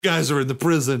guys are in the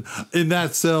prison. In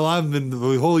that cell, I'm in the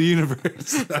whole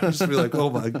universe. I'd just be like, oh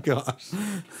my gosh.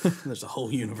 There's a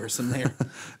whole universe in there.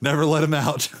 Never let him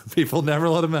out. People never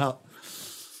let him out.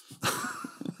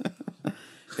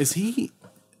 Is he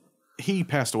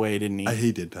passed away, didn't he?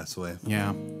 He did pass away.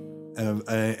 Yeah.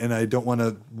 And I don't want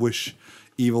to wish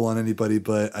evil on anybody,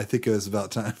 but I think it was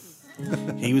about time.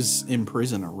 He was in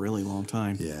prison a really long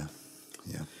time. Yeah.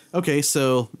 Okay,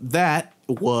 so that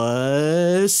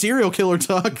was Serial Killer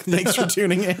Talk. Thanks for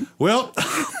tuning in. Well,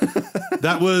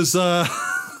 that was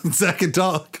Zach and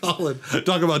Colin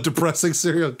talk about depressing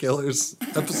serial killers,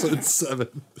 episode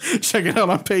 7. Check it out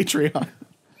on Patreon.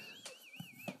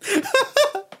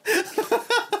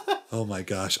 Oh my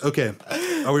gosh. Okay.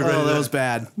 Are we ready? Oh, that was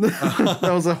bad. That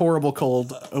was a horrible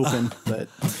cold open, but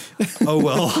oh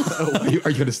well.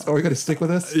 Are we gonna stick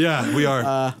with us? Yeah, we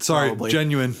are. Sorry, probably.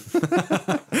 genuine.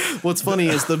 What's funny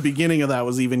is the beginning of that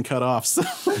was even cut off. So.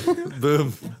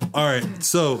 Boom. All right.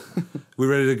 So, we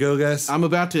ready to go, guys? I'm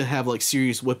about to have like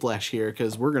serious whiplash here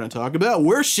because we're going to talk about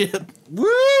worship.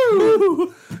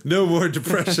 Woo! No more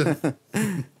depression.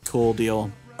 Cool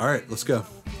deal. All right, let's go.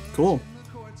 Cool.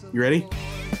 You ready?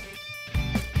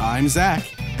 I'm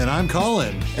Zach. And I'm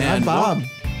Colin. And I'm Bob.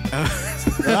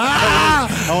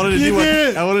 Ah! I wanted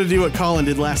to do what Colin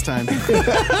did last time.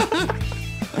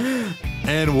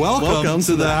 And welcome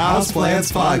to the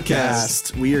Houseplants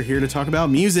Podcast. We are here to talk about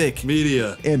music.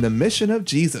 Media. And the mission of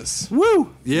Jesus.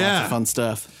 Woo! Yeah. Lots of fun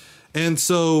stuff. And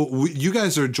so you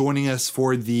guys are joining us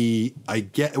for the,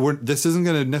 this isn't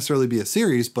going to necessarily be a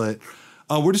series, but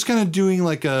we're just kind of doing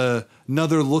like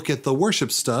another look at the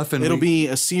worship stuff. And it'll be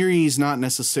a series, not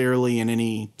necessarily in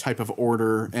any type of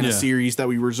order, and a series that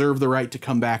we reserve the right to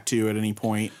come back to at any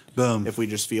point. Boom. If we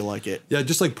just feel like it. Yeah,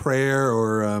 just like prayer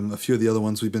or a few of the other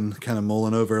ones we've been kind of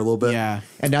mulling over a little bit. Yeah.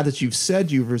 And now that you've said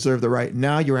you've reserved the right,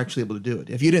 now you're actually able to do it.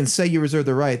 If you didn't say you reserved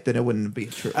the right, then it wouldn't be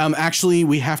true. Actually,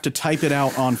 we have to type it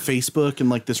out on Facebook and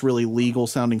like this really legal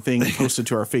sounding thing posted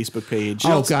to our Facebook page.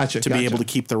 Oh, gotcha. To be able to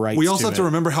keep the rights. We also to have to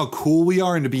remember how cool we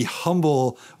are and to be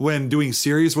humble when doing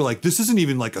series. We're like, this isn't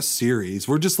even like a series.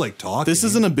 We're just like talking. This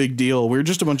isn't a big deal. We're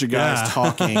just a bunch of guys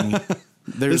talking.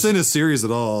 This ain't a series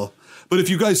at all. But if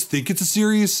you guys think it's a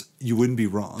series, you wouldn't be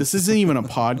wrong. This isn't even a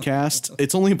podcast.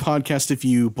 It's only a podcast if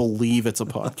you believe it's a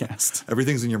podcast.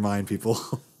 Everything's in your mind, people.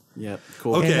 Yep.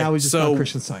 Cool. Okay. And now we just so- call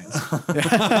Christian Science.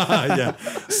 Yeah.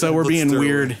 So we're Let's being do it.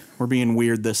 weird. We're being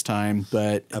weird this time,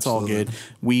 but it's all Absolutely. good.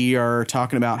 We are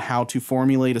talking about how to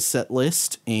formulate a set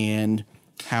list and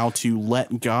how to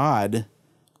let God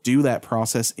do that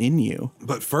process in you.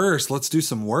 But first, let's do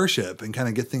some worship and kind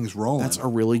of get things rolling. That's a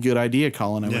really good idea,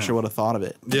 Colin. I wish I would have thought of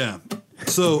it. Yeah.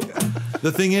 So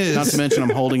the thing is, Not to mention I'm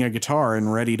holding a guitar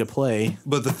and ready to play.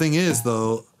 but the thing is,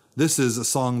 though, this is a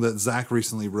song that Zach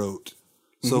recently wrote.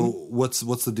 So what's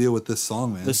the deal with this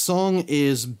song, man? The song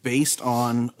is based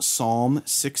on Psalm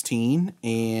 16,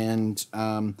 and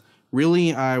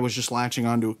really I was just latching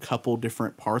onto a couple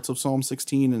different parts of Psalm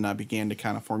 16, and I began to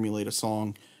kind of formulate a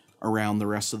song around the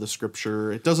rest of the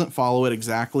scripture. It doesn't follow it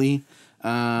exactly,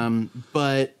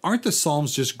 but Aren't the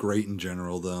Psalms just great in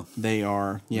general, though? they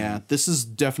are. Yeah, this is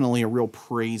definitely a real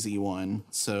praisey one.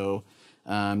 So,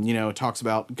 it talks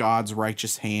about God's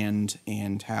righteous hand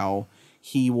and how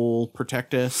he will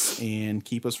protect us and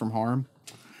keep us from harm.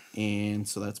 And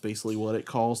so that's basically what it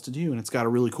calls to do. And it's got a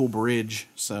really cool bridge.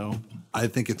 So I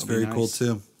think it's That'll be very cool, nice.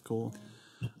 too. cool.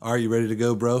 Are you ready to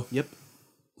go, bro? Yep.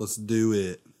 Let's do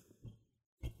it.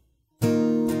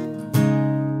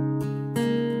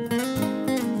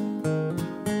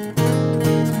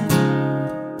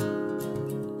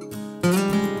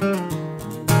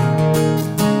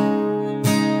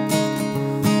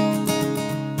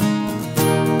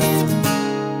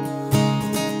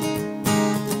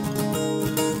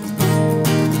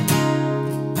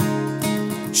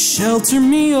 Shelter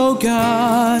me, O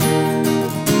God,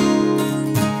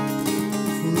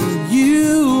 for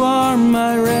you are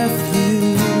my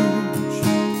refuge.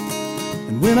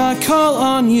 And when I call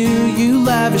on you, you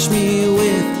lavish me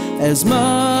with as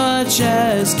much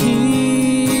as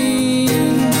kings.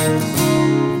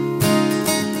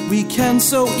 We can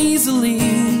so easily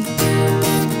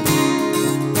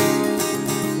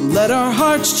let our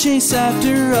hearts chase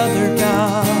after other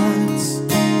gods.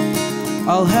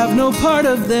 I'll have no part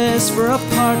of this, for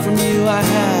apart from you I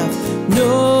have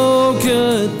no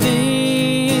good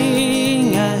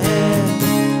thing. I have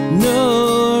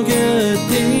no good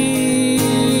thing.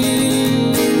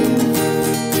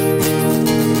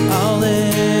 I'll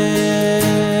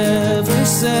ever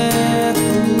set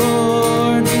the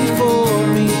Lord before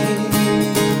me.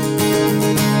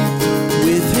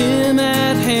 With him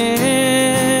at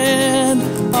hand,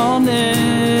 I'll never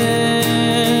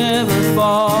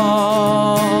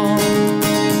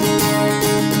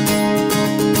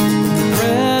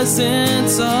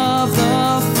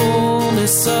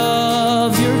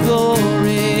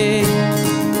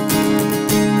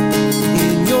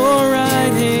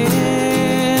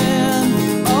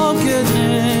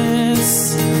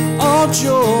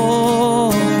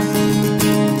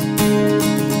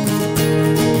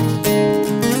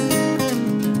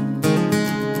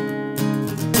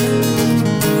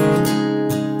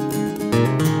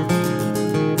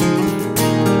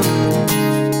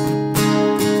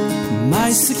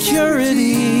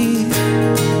purity.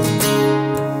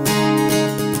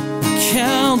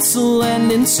 Counsel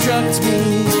and instruct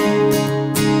me.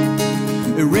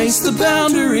 Erase the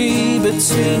boundary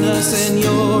between us and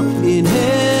your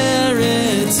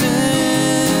inheritance.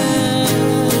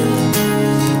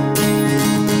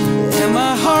 And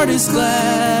my heart is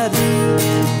glad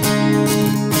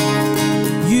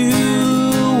you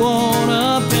won't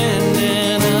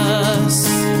abandon us.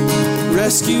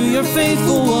 Rescue your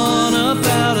faithful one up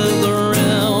out of the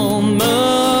realm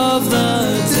of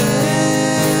the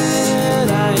dead.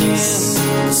 I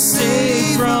am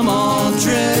saved from all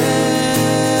dread.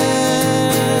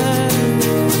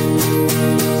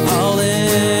 I'll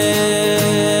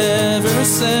ever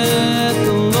set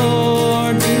the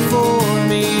Lord before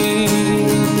me.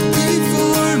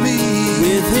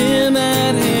 With him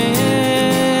at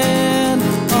hand,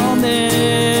 I'll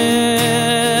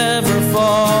never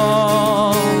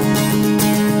fall.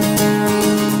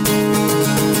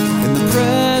 In the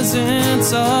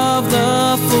presence of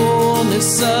the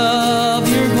fullness of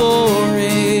your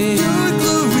glory.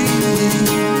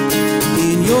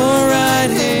 In your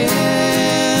right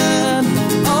hand,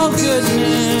 all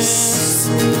goodness,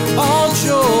 all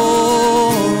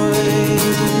joy.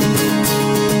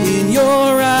 In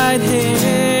your right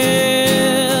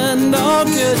hand, all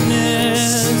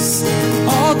goodness,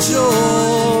 all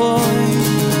joy.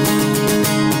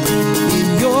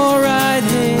 In your right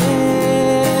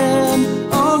hand,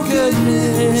 all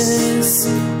goodness,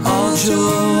 all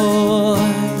joy.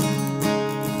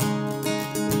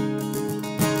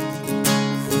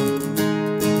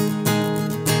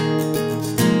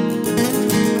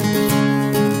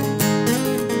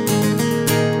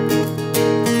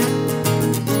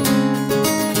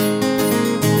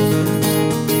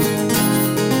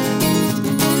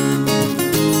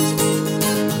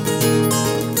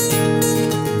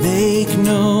 Make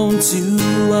known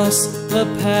to us the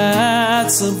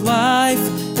paths of life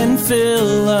and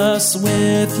fill us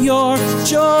with your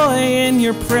joy in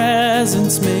your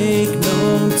presence. Make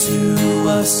known to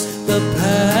us the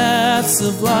paths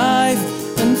of life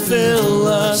and fill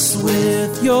us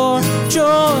with your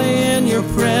joy in your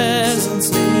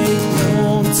presence. Make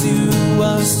known to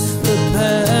us the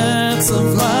paths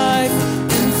of life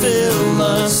and fill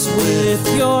us with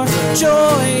your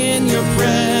joy in your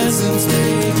presence.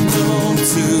 Make known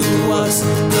to us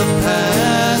the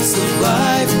paths of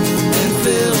life and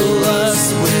fill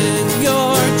us with your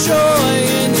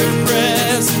joy in your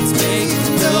presence. Make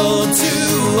known to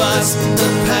us the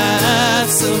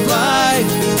paths of life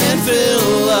and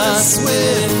fill us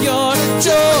with your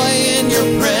joy in your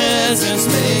presence.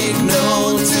 Make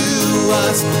known to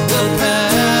us the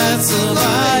paths of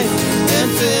life and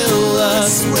fill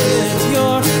us with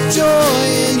your joy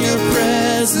in your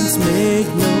presence. Make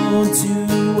known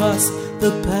to us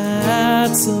the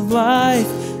paths of life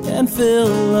and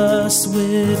fill us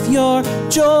with your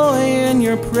joy in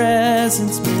your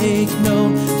presence. Make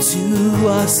known to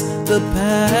us the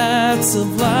paths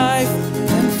of life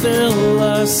and fill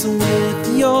us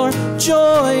with your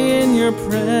joy in your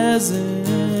presence.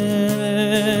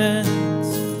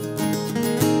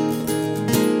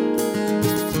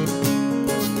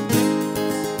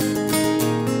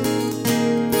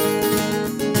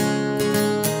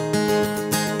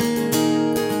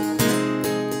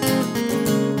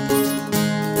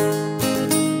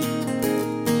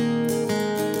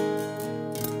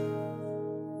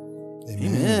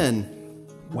 Amen.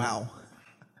 Wow.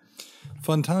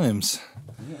 Fun times.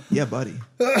 Yeah, buddy.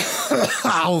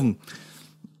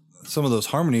 Some of those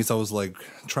harmonies, I was like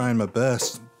trying my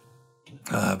best,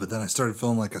 but then I started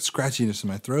feeling like a scratchiness in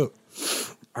my throat.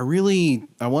 I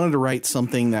wanted to write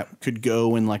something that could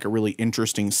go in like a really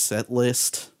interesting set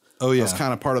list. Oh yeah, That's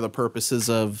kind of part of the purposes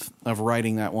of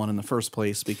writing that one in the first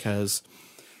place, because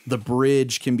the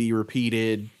bridge can be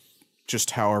repeated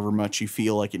just however much you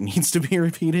feel like it needs to be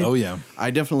repeated. Oh yeah.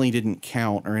 I definitely didn't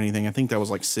count or anything. I think that was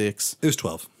like 6. It was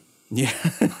 12. Yeah.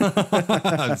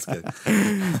 I'm just kidding.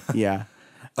 Yeah.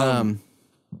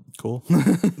 Cool.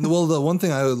 Well, the one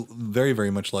thing I very,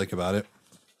 very much like about it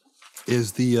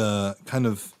is the kind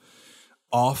of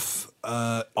offbeat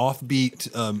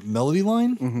melody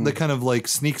line that kind of like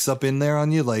sneaks up in there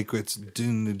on you, like it's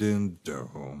dun dun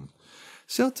dun.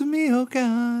 Shelter me, oh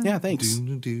God. Yeah, thanks.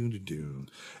 Dun, dun, dun, dun.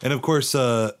 And of course,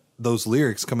 those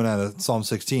lyrics coming out of Psalm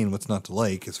 16, what's not to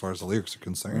like as far as the lyrics are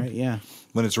concerned. Right, yeah.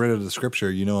 When it's read out of the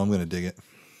scripture, you know I'm going to dig it.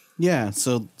 Yeah,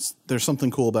 so there's something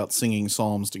cool about singing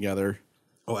psalms together.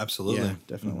 Oh, absolutely. Yeah,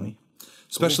 definitely.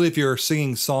 Especially if you're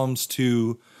singing psalms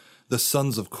to the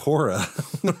sons of Korah.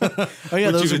 Oh yeah,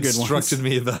 which those you've are good instructed ones.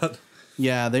 me about.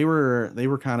 Yeah, they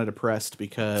were kind of depressed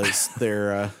because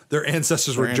their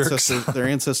ancestors were jerks. Their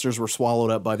ancestors were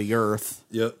swallowed up by the earth.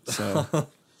 Yep. So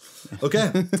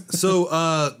Okay.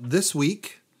 So this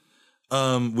week,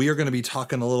 we are going to be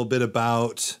talking a little bit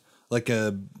about like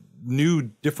a new,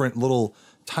 different, little,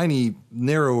 tiny,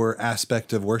 narrower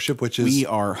aspect of worship, which is we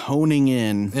are honing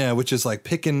in. Yeah, which is like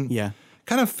picking. Yeah.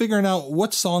 Kind of figuring out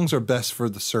what songs are best for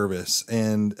the service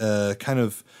and kind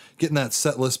of getting that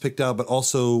set list picked out, but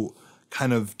also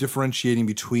kind of differentiating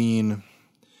between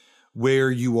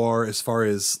where you are as far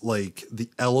as like the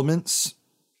elements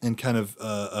and kind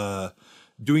of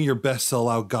doing your best to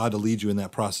allow God to lead you in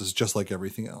that process, just like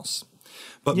everything else.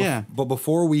 But Yeah. but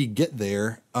before we get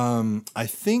there, I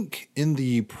think in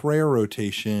the prayer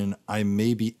rotation, I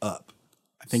may be up.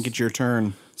 I think it's your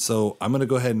turn. So I'm going to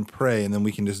go ahead and pray, and then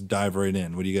we can just dive right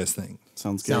in. What do you guys think?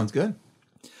 Sounds good. Sounds good.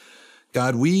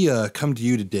 God, we come to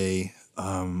you today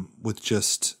with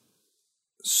just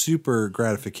super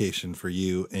gratification for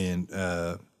you.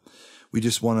 And we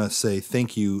just want to say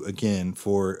thank you again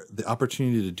for the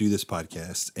opportunity to do this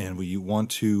podcast. And we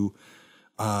want to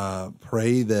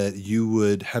pray that you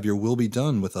would have your will be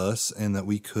done with us and that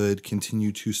we could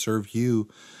continue to serve you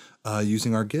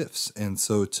using our gifts. And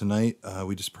so tonight,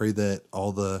 we just pray that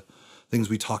all the things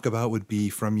we talk about would be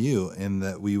from you and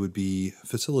that we would be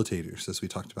facilitators, as we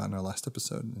talked about in our last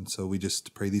episode. And so we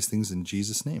just pray these things in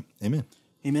Jesus' name. Amen.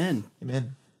 Amen.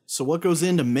 Amen. So what goes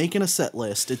into making a set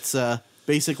list? It's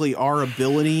basically our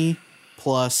ability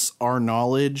plus our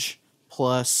knowledge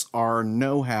plus our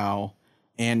know-how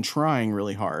and trying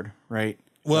really hard, right?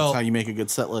 Well, that's how you make a good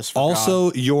set list. For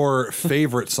Also, God. your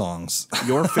favorite songs.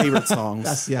 Your favorite songs.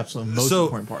 That's the absolute most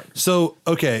important part.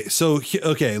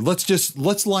 Okay,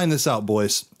 let's line this out,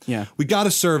 boys. Yeah. We got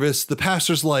a service. The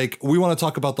pastor's like, we want to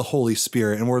talk about the Holy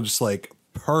Spirit, and we're just like,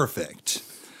 perfect.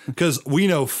 Because we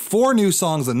know 4 new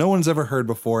songs that no one's ever heard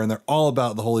before, and they're all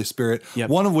about the Holy Spirit. Yep.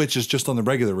 One of which is just on the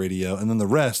regular radio, and then the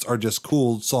rest are just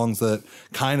cool songs that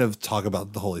kind of talk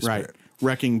about the Holy Right. Spirit.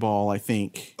 Wrecking Ball, I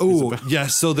think. Oh,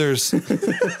 yes. So there's,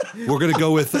 we're going to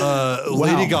go with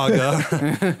Lady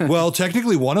Gaga. Well,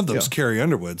 technically one of them's Carrie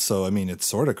Underwood. So, I mean, it's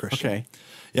sort of Christian. Okay.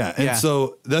 Yeah. And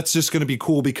so that's just going to be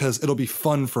cool because it'll be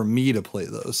fun for me to play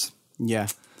those. Yeah.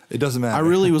 It doesn't matter. I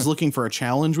really was looking for a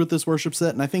challenge with this worship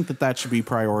set, and I think that should be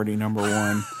priority number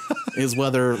 1, is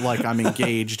whether like I'm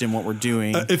engaged in what we're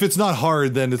doing. If it's not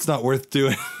hard, then it's not worth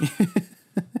doing.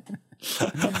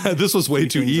 This was way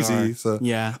too easy. So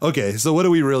Yeah. Okay. So what do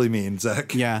we really mean,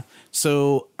 Zach? Yeah.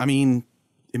 So, I mean,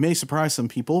 it may surprise some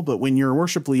people, but when you're a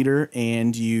worship leader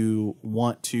and you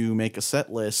want to make a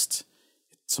set list,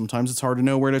 sometimes it's hard to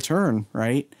know where to turn,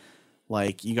 right?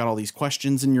 Like you got all these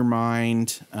questions in your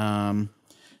mind.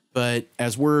 But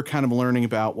as we're kind of learning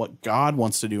about what God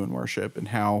wants to do in worship and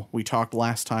how we talked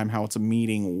last time, how it's a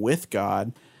meeting with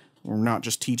God, we're not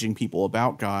just teaching people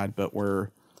about God, but we're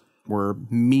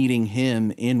meeting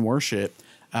him in worship.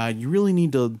 You really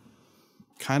need to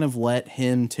kind of let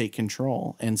him take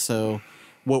control. And so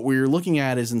what we're looking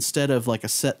at is instead of like a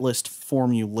set list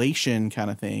formulation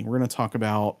kind of thing, we're going to talk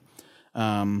about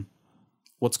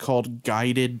what's called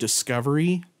guided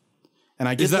discovery. And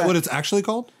I guess Is that what it's actually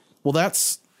called? Well,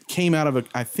 came out of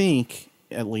I think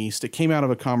at least it came out of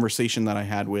a conversation that I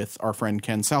had with our friend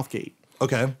Ken Southgate.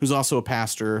 Okay. Who's also a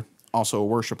pastor, also a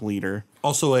worship leader.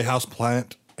 Also a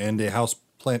houseplant and a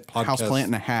houseplant podcast. Houseplant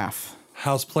and a half.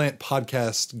 Houseplant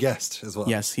podcast guest as well.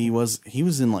 Yes, he was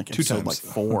in like episode times. like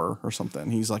 4 or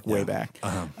something. He's like way back.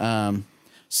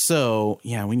 So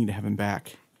yeah, we need to have him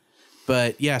back.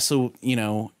 But yeah, so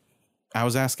I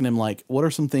was asking him like, what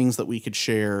are some things that we could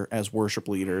share as worship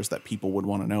leaders that people would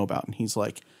want to know about? And he's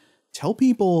like, tell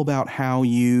people about how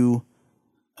you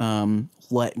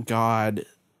let God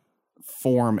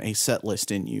form a set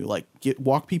list in you. Like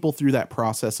walk people through that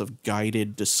process of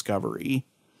guided discovery.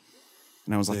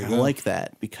 And I was like, I like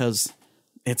that because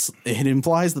it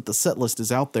implies that the set list is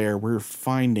out there. We're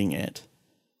finding it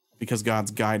because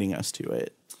God's guiding us to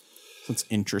it. So it's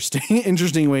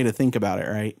interesting way to think about it,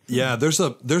 right? Yeah, there's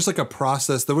like a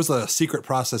process. There was a secret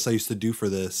process I used to do for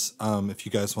this. If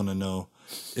you guys want to know,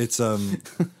 it's so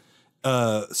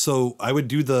I would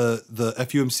do the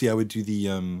FUMC. I would do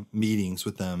the meetings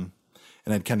with them,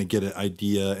 and I'd kind of get an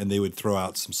idea, and they would throw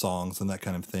out some songs and that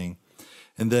kind of thing.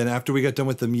 And then after we got done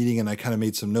with the meeting and I kind of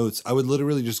made some notes, I would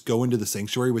literally just go into the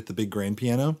sanctuary with the big grand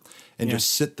piano and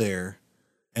just sit there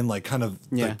and like kind of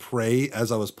like pray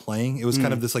as I was playing. It was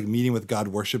kind of this like meeting with God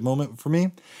worship moment for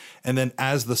me. And then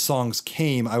as the songs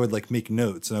came, I would like make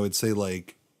notes and I would say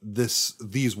like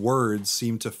these words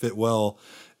seem to fit well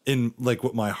in like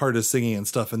what my heart is singing and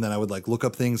stuff. And then I would like look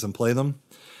up things and play them.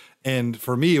 And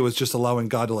for me, it was just allowing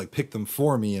God to like pick them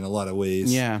for me in a lot of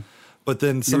ways. Yeah. But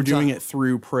then You're doing it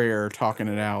through prayer, talking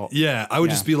it out. Yeah. I would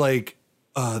just be like,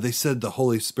 they said the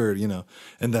Holy Spirit, you know,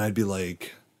 and then I'd be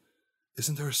like,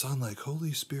 isn't there a song like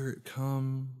Holy Spirit,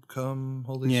 come,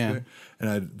 Holy Spirit? And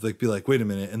I'd like be like, wait a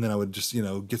minute. And then I would just, you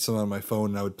know, get some on my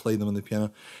phone and I would play them on the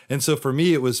piano. And so for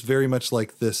me, it was very much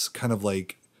like this kind of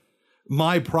like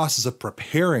my process of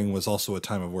preparing was also a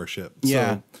time of worship.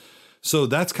 Yeah. So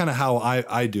that's kind of how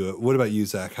I do it. What about you,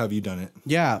 Zach? How have you done it?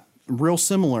 Yeah. Real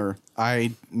similar.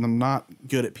 I'm not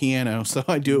good at piano, so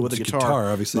I do it with a guitar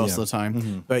obviously, most of the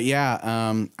time. But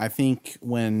I think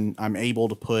when I'm able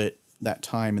to put that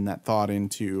time and that thought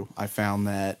into, I found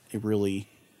that it really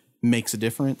makes a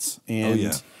difference.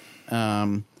 And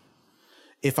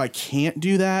if I can't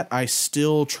do that, I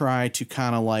still try to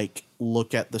kind of like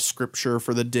look at the scripture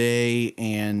for the day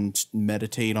and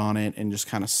meditate on it and just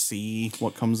kind of see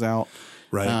what comes out.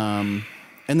 Right.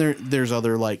 And there's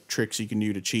other like tricks you can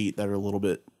do to cheat that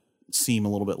are seem a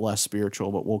little bit less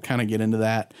spiritual, but we'll kind of get into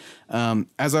that.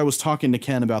 As I was talking to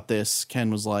Ken about this, Ken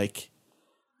was like,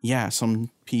 yeah, some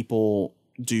people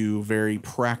do very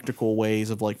practical ways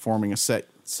of like forming a set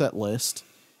list,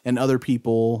 and other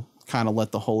people kind of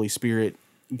let the Holy Spirit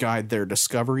guide their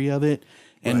discovery of it.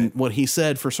 And what he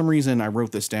said, for some reason, I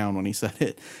wrote this down when he said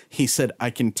it. He said,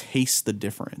 I can taste the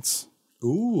difference.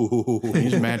 Ooh. Can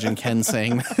you imagine Ken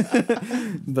saying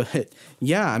that? But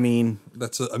yeah, I mean,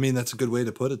 that's a good way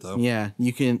to put it though. Yeah,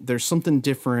 there's something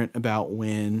different about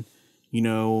when, you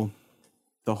know,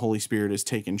 the Holy Spirit is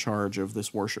taking charge of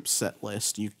this worship set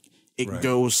list. It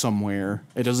goes somewhere.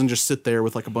 It doesn't just sit there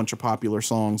with like a bunch of popular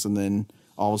songs and then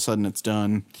all of a sudden it's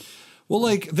done. Well,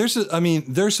 like there's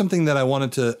something that I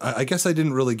wanted to, I guess I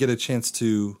didn't really get a chance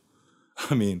to,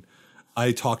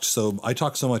 I talked so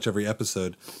much every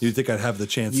episode. You'd think I'd have the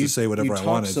chance to say whatever I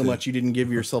wanted. So much you didn't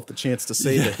give yourself the chance to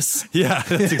say this. Yeah,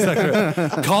 that's exactly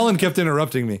right. Colin kept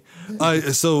interrupting me.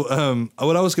 So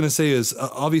what I was going to say is,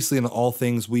 obviously, in all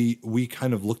things, we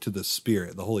kind of look to the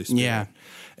Spirit, the Holy Spirit. Yeah.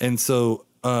 And so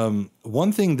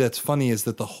one thing that's funny is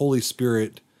that the Holy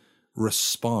Spirit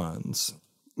responds.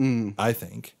 I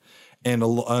think, and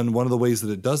one of the ways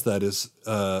that it does that is,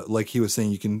 like he was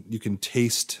saying, you can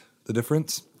taste the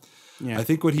difference. Yeah. I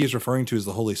think what he is referring to is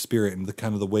the Holy Spirit and the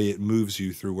kind of the way it moves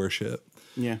you through worship.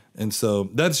 Yeah. And so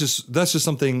that's just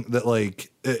something that like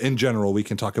in general we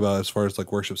can talk about as far as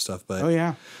like worship stuff.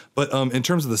 But But in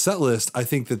terms of the set list, I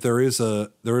think that there is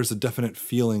a definite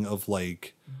feeling of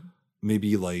like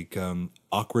maybe like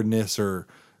awkwardness or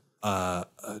a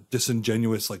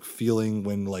disingenuous like feeling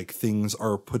when like things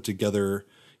are put together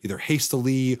either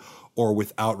hastily or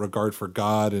without regard for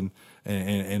God, and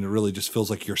it really just feels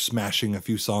like you're smashing a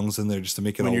few songs in there just to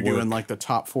make it all work. When you're doing like the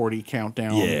top 40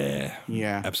 countdown.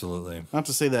 Yeah, absolutely. Not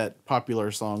to say that popular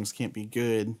songs can't be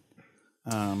good.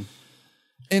 And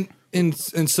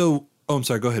so, I'm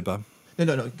sorry. Go ahead, Bob.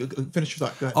 No. Finish your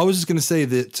thought. Go ahead. I was just going to say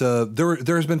that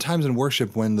there has been times in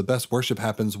worship when the best worship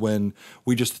happens when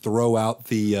we just throw out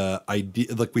the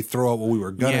idea, like we throw out what we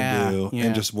were gonna do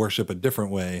and just worship a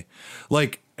different way.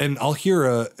 Like, and I'll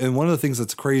hear and one of the things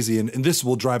that's crazy, and this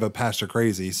will drive a pastor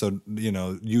crazy. So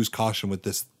use caution with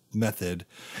this method.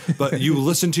 But you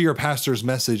listen to your pastor's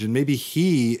message, and maybe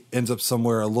he ends up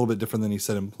somewhere a little bit different than he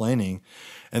said in planning,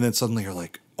 and then suddenly you're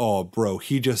like, oh, bro,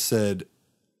 he just said,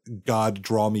 God,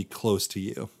 draw me close to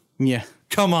you. Yeah.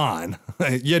 Come on.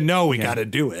 We got to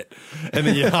do it. And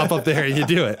then you hop up there and you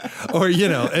do it. Or,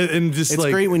 and just it's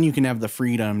great when you can have the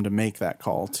freedom to make that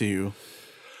call too.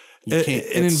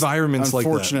 In environments like that.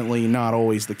 Unfortunately, not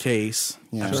always the case.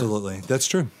 Absolutely. That's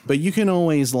true. But you can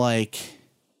always like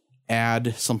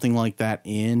add something like that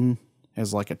in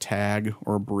as like a tag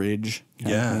or a bridge.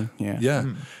 Yeah.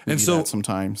 Mm-hmm. And so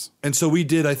sometimes. And so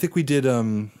I think we did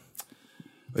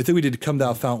Come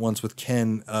Thou Fount once with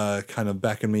Ken, kind of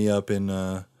backing me up,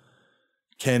 and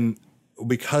Ken,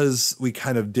 because we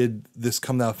kind of did this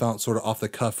Come Thou Fount sort of off the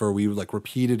cuff, or we like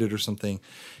repeated it or something.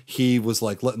 He was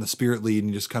like letting the Spirit lead,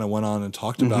 and he just kind of went on and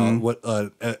talked about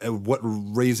what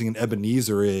raising an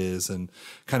Ebenezer is, and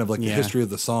kind of like the history of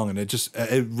the song, and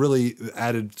it really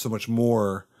added so much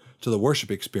more to the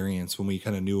worship experience when we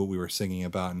kind of knew what we were singing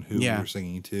about and who we were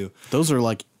singing to. Those are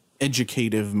like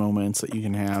educative moments that you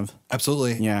can have.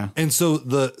 Absolutely. Yeah. And so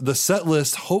the set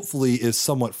list hopefully is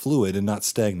somewhat fluid and not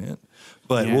stagnant,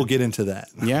 but we'll get into that.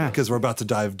 Yeah. Because we're about to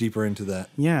dive deeper into that.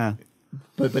 Yeah.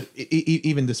 But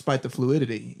even despite the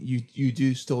fluidity, you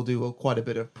do still do quite a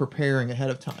bit of preparing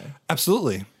ahead of time.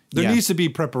 Absolutely. There Yeah. needs to be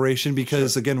preparation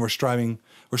because again, we're striving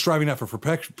not for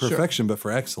perfection, but for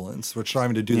excellence. We're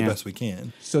striving to do the Yeah. best we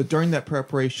can. So during that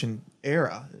preparation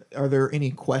era, are there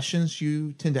any questions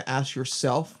you tend to ask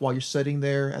yourself while you're sitting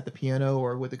there at the piano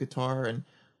or with the guitar and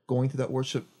going through that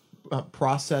worship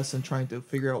process and trying to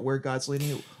figure out where God's leading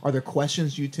you? Are there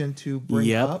questions you tend to bring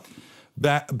Yep. up?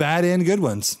 Bad and good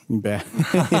ones. Bad.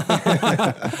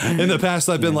 In the past,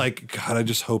 I've been like, God,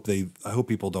 I hope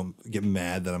people don't get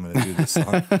mad that I'm going to do this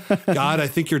song. God, I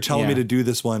think you're telling me Yeah. to do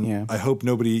this one. Yeah. I hope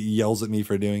nobody yells at me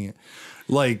for doing it.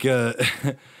 Like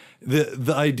the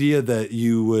idea that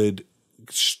you would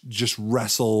just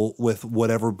wrestle with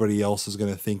what everybody else is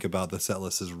going to think about the set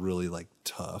list is really like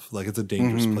tough. Like it's a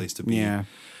dangerous place to be. Yeah.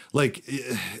 Like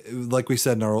we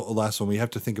said in our last one, we have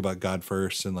to think about God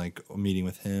first and like meeting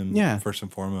with Him Yeah. first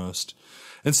and foremost.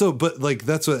 And so, but like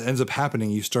that's what ends up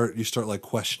happening. You start like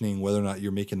questioning whether or not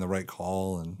you're making the right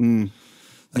call, and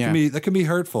that can be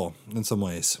hurtful in some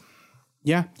ways.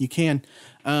 Yeah, you can.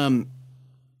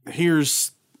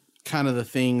 Here's kind of the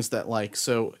things that like,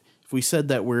 so if we said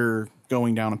that we're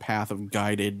going down a path of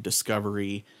guided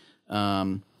discovery,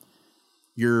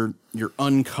 you're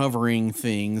uncovering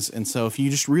things. And so if you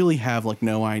just really have like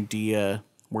no idea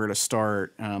where to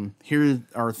start, here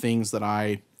are things that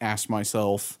I asked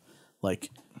myself,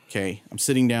 like, okay, I'm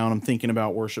sitting down, I'm thinking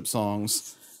about worship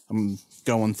songs. I'm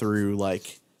going through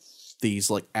like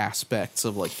these like aspects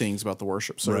of like things about the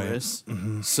worship service.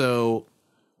 So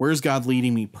where's God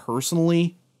leading me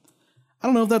personally? I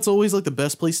don't know if that's always like the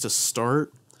best place to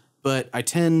start, but I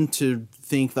tend to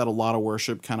think that a lot of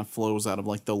worship kind of flows out of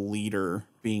like the leader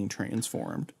being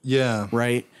transformed. Yeah.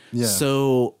 Right. Yeah.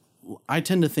 So I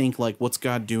tend to think like, what's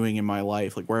God doing in my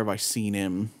life? Like, where have I seen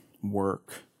Him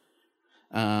work?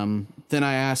 Then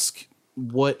I ask,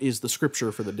 what is the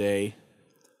scripture for the day?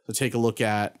 To take a look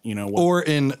at, you know, what, Or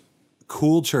in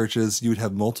cool churches, you would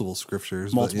have multiple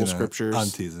scriptures. Multiple but, you know, scriptures. I'm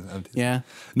teasing. yeah,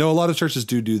 No, a lot of churches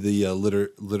do the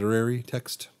literary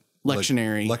text.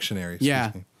 lectionary. Lectionary. Yeah.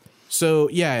 Excuse me. So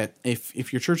yeah,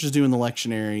 if your church is doing the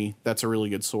lectionary, that's a really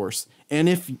good source. And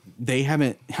if they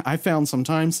haven't, I found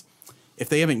sometimes if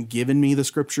they haven't given me the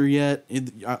scripture yet,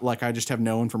 like I just have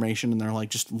no information and they're like,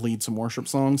 just lead some worship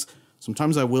songs.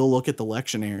 Sometimes I will look at the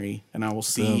lectionary and I will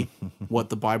see what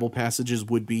the Bible passages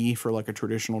would be for like a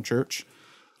traditional church.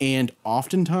 And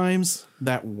oftentimes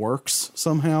that works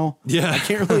somehow. Yeah. I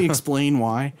can't really explain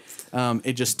why.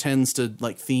 It just tends to,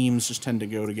 like, themes just tend to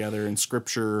go together, and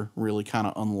scripture really kind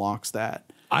of unlocks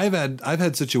that. I've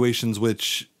had situations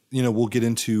which, you know, we'll get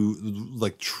into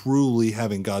like truly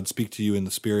having God speak to you in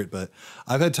the spirit, but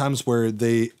I've had times where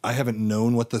I haven't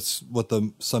known what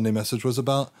the Sunday message was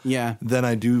about. Yeah. Then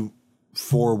I do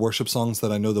 4 worship songs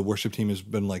that I know the worship team has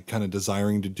been like kind of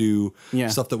desiring to do. Yeah.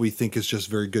 Stuff that we think is just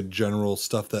very good general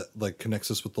stuff that like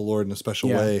connects us with the Lord in a special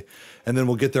Yeah. way. And then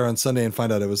we'll get there on Sunday and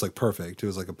find out it was like perfect. It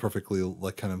was like a perfectly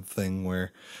like kind of thing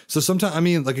where, so sometimes, I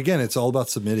mean, like, again, it's all about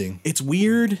submitting. It's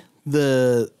weird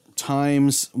the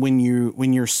times when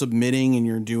you're submitting and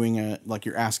you're doing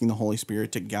you're asking the Holy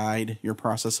Spirit to guide your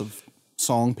process of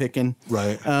song picking.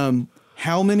 Right.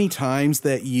 How many times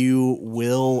that you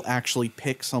will actually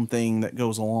pick something that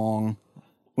goes along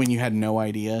when you had no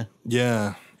idea?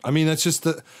 Yeah. I mean, that's just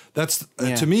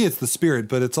Yeah. to me, it's the spirit,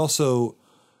 but it's also,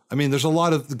 I mean, there's a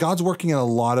lot of, God's working in a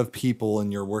lot of people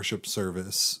in your worship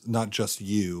service, not just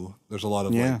you. There's a lot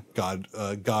of Yeah.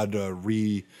 like God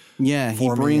Yeah, he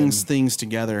forming brings and- things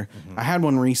together. I had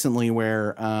one recently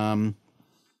where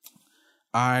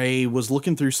I was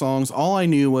looking through songs. All I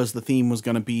knew was the theme was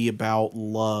going to be about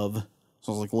love.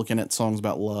 So I was like looking at songs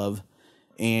about love.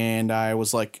 And I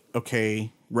was like,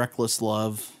 okay, Reckless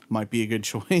Love might be a good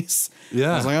choice.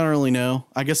 Yeah. I was like, I don't really know.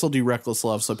 I guess I'll do Reckless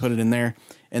Love. So I put it in there.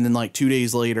 And then like 2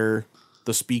 days later,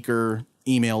 the speaker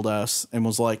emailed us and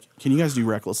was like, can you guys do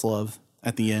Reckless Love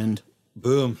at the end?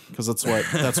 boom. Because that's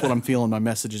what I'm feeling my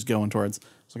message is going towards.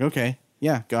 It's like, okay,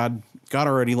 yeah, God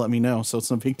already let me know, so it's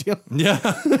no big deal. Yeah.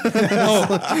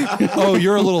 oh,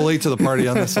 you're a little late to the party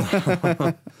on this one.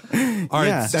 All right.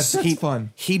 Yeah, That's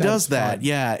fun. He That's does that. fun.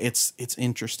 Yeah, it's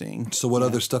interesting. So what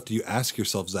other stuff do you ask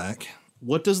yourself, Zach?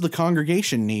 What does the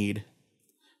congregation need?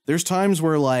 There's times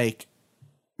where like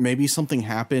maybe something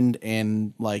happened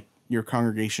and like your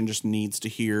congregation just needs to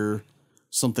hear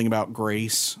something about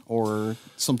grace or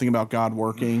something about God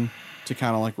working to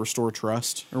kind of like restore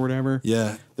trust or whatever.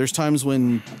 Yeah. There's times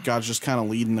when God's just kind of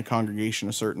leading the congregation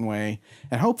a certain way.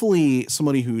 And hopefully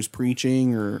somebody who's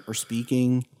preaching or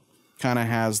speaking kind of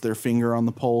has their finger on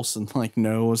the pulse and like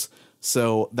knows.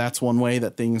 So that's one way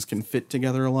that things can fit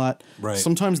together a lot. Right.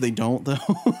 Sometimes they don't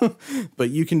though, but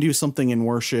you can do something in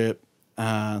worship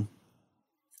along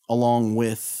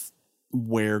with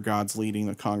where God's leading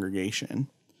the congregation.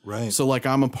 Right. So like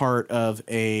I'm a part of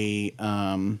a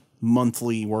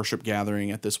monthly worship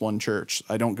gathering at this one church.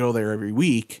 I don't go there every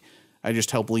week. I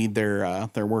just help lead their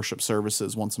worship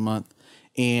services once a month.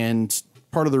 And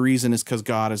part of the reason is because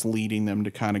God is leading them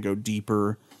to kind of go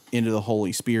deeper into the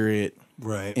Holy Spirit,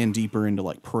 right, and deeper into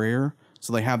like prayer.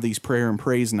 So they have these prayer and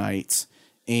praise nights.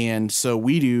 And so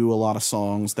we do a lot of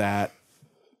songs that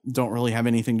don't really have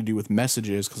anything to do with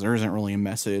messages, because there isn't really a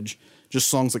message, just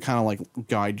songs that kind of like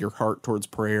guide your heart towards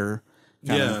prayer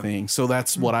kind of thing. So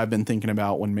that's what I've been thinking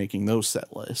about when making those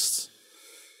set lists.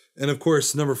 And of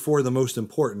course, number 4, the most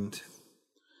important.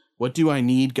 What do I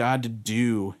need God to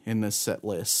do in this set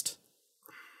list?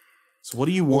 So what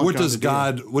do you want? What does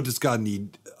God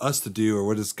need us to do, or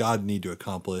what does God need to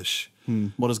accomplish?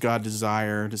 What does God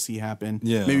desire to see happen?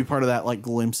 Yeah. Maybe part of that like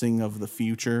glimpsing of the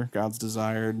future, God's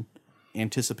desired,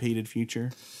 anticipated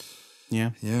future.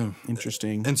 Yeah. Yeah.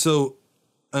 Interesting. And so,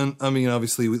 I mean,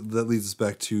 obviously that leads us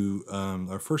back to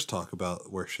our first talk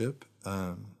about worship.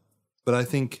 But I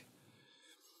think,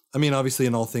 I mean, obviously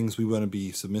in all things we want to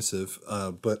be submissive,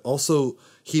 but also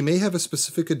he may have a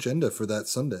specific agenda for that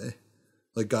Sunday.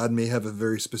 Like God may have a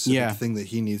very specific thing that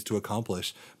he needs to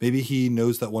accomplish. Maybe he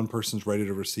knows that one person's ready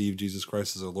to receive Jesus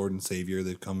Christ as their Lord and Savior.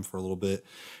 They've come for a little bit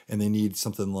and they need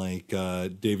something like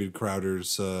David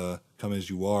Crowder's Come As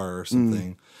You Are or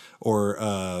something.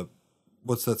 Or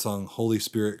what's that song? Holy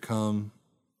Spirit Come.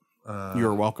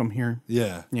 You're welcome here.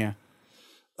 Yeah. Yeah.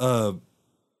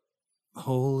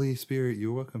 Holy Spirit,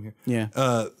 you're welcome here.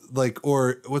 Yeah. Like,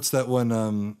 or what's that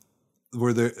one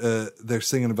where they're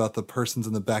singing about the persons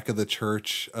in the back of the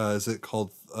church? Is it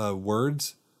called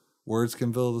Words? Words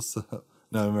can fill this.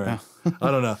 No, I'm right. I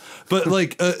don't know. But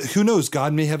like, who knows?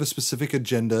 God may have a specific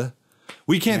agenda.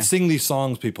 We can't sing these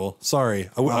songs, people. Sorry.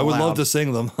 I would love to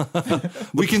sing them.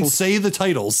 We can say the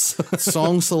titles.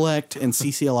 Song Select and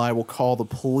CCLI will call the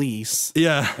police.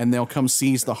 Yeah. And they'll come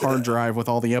seize the hard drive with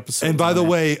all the episodes. And by the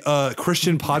way,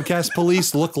 Christian podcast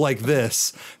police look like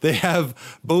this. They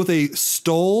have both a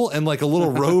stole and like a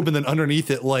little robe, and then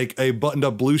underneath it, like a buttoned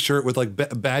up blue shirt with like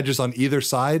badges on either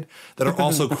side that are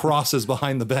also crosses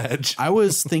behind the badge. I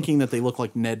was thinking that they look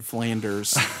like Ned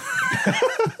Flanders.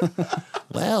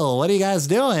 Well, what are you guys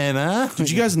doing, huh?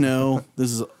 Did you guys know,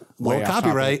 this is way off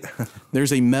copyright. topic,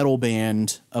 there's a metal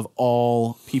band of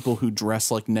all people who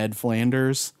dress like Ned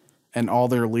Flanders, and all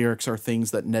their lyrics are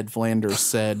things that Ned Flanders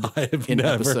said I have in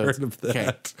never episodes. heard of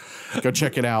that. Okay. Go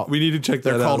check it out. We need to check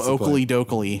They're that out. called Oakley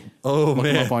Dokley. Oh, Look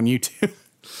man. them up on YouTube.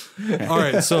 All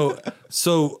right, so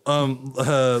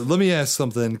let me ask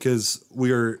something, because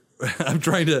I'm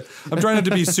trying not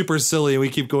to be super silly, and we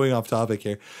keep going off topic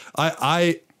here.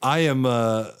 I am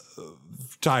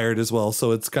tired as well,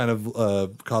 so it's kind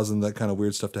of causing that kind of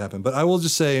weird stuff to happen. But I will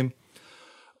just say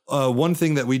one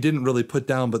thing that we didn't really put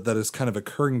down, but that is kind of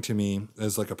occurring to me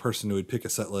as like a person who would pick a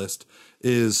set list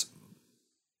is,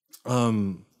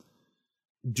 do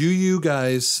you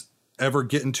guys ever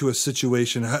get into a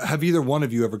situation? Have either one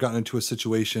of you ever gotten into a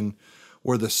situation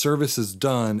where the service is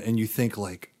done and you think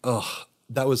like, oh,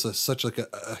 that was such like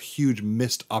a huge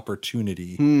missed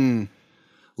opportunity.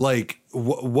 Like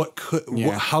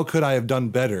how could I have done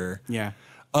better? Yeah.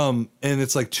 And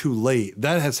it's like too late.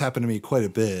 That has happened to me quite a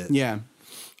bit. Yeah.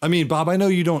 I mean, Bob, I know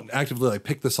you don't actively like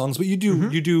pick the songs, but you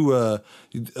do, do the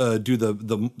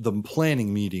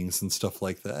planning meetings and stuff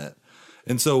like that.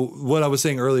 And so what I was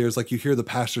saying earlier is like, you hear the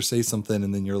pastor say something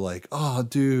and then you're like, oh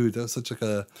dude, that was such like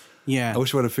I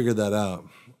wish I would have figured that out.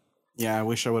 Yeah. I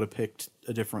wish I would have picked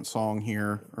a different song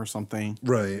here or something.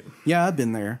 Right. Yeah. I've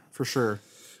been there for sure.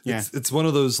 Yeah. It's one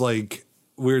of those like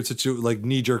weird like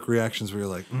knee jerk reactions where you're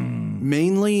like,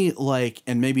 Mainly like,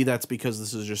 and maybe that's because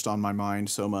this is just on my mind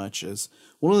so much, is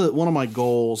one of my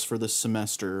goals for this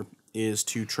semester is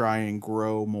to try and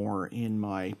grow more in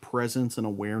my presence and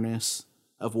awareness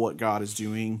of what God is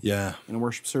doing yeah, in a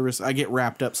worship service. I get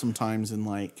wrapped up sometimes in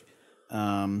like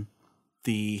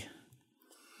the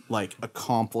like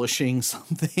accomplishing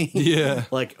something. Yeah.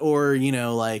 Like, or, you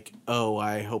know, like, oh,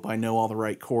 I hope I know all the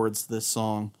right chords to this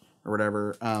song or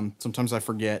whatever. Sometimes I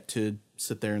forget to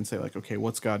sit there and say like, okay,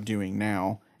 what's God doing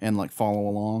now? And like follow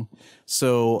along.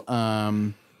 So,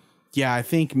 yeah, I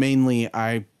think mainly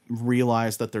I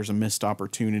realized that there's a missed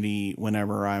opportunity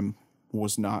whenever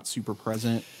was not super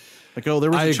present. Like, oh,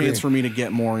 there was a chance for me to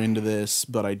get more into this,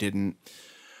 but I didn't.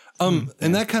 And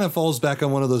that kind of falls back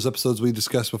on one of those episodes we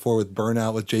discussed before with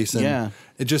burnout with Jason. Yeah.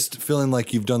 It just feeling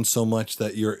like you've done so much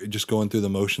that you're just going through the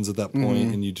motions at that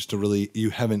point, and you just you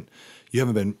haven't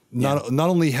been, not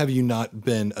only have you not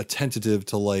been attentive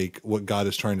to like what God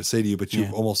is trying to say to you, but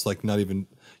you've almost like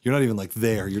you're not even like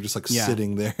there. You're just like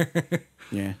sitting there.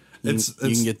 Yeah. You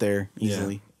can get there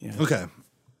easily. Yeah. Okay.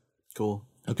 Cool.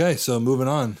 Okay. So moving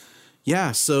on.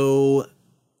 Yeah. So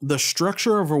the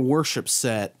structure of a worship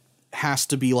set has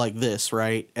to be like this,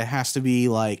 right? It has to be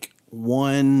like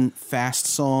one fast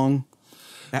song.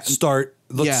 Let's start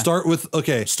with,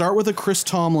 okay. Start with a Chris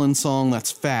Tomlin song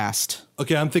that's fast.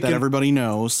 Okay. I'm thinking that everybody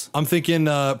knows. I'm thinking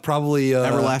probably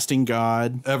Everlasting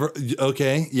God.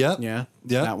 Okay. Yep. Yeah.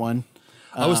 Yeah. That one.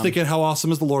 I was thinking How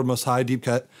Awesome is the Lord Most High, deep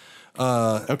cut.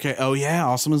 Okay. Oh yeah.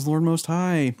 Awesome is the Lord Most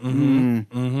High.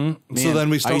 So then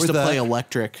we start I used with to that. play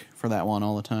Electric for that one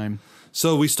all the time.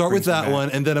 So we start with me that back. one,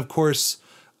 and then of course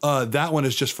that one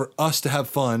is just for us to have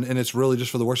fun, and it's really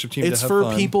just for the worship team It's to have for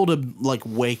fun. people to like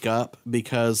wake up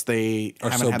because they Are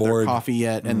haven't so had bored. their coffee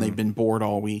yet and they've been bored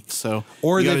all week. So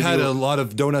Or you they've gotta had do- a lot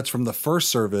of donuts from the first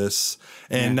service,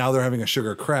 and now they're having a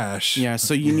sugar crash. Yeah,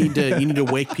 so you need to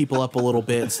wake people up a little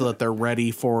bit so that they're ready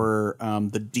for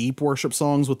the deep worship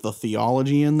songs with the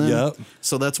theology in them. Yep.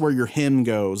 So that's where your hymn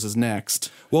goes is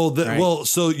next. Well,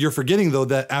 so you're forgetting though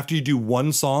that after you do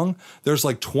one song, there's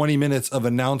like 20 minutes of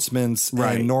announcements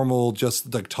Right. and normal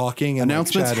just like talking and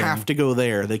Announcements like, chatting. have to go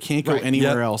there. They can't go Right.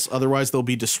 anywhere Yep. else. Otherwise, they'll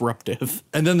be disruptive.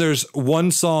 And then there's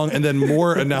one song and then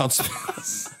more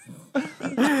announcements.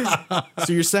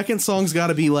 So your second song's got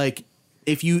to be like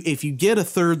if you get a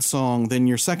third song, then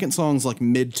your second song's like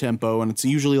mid tempo, and it's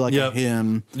usually like Yep. a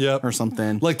hymn Yep. or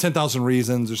something. Like 10,000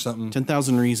 Reasons or something.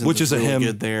 10,000 Reasons, Which is a really hymn.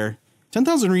 Good there.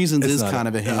 10,000 Reasons It's is not kind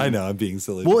of a hymn. I know, I'm being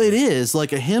silly. Well, it is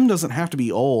like a hymn doesn't have to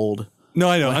be old. No,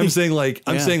 I know. I'm saying like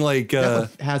That one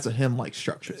has a hymn-like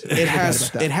structure. to It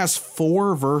has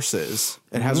 4 verses.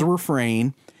 It has a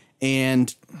refrain,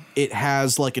 and it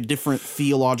has like a different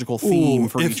theological theme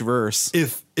for each verse.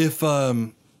 If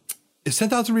is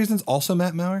 10,000 Reasons also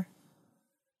Matt Maurer?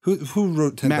 Who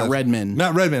wrote 10,000? Matt Redman.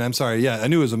 Matt Redman. I'm sorry. Yeah, I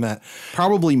knew it was a Matt.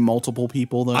 Probably multiple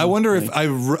people though. I wonder Like,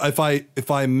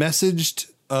 if I messaged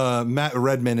Matt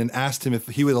Redman and asked him if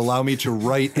he would allow me to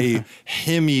write a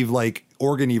hymny like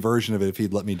organy version of it if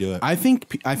he'd let me do it. I think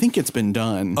it's been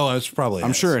done. Oh, it's probably.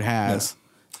 I'm sure it has.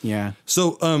 Yeah.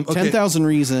 So okay. 10,000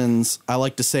 Reasons, I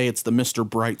like to say it's the Mr.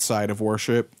 Brightside of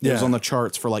worship. It was Yeah. on the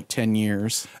charts for like 10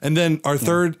 years. And then our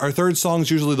third song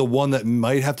is usually the one that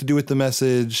might have to do with the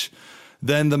message.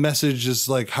 Then the message is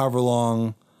like however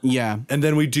long. Yeah. And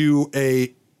then we do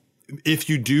if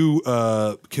you do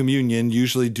communion,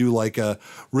 usually do like a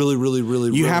really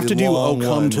You have to do "Oh long Come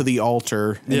one. to the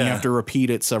Altar," and you Yeah. have to repeat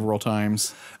it several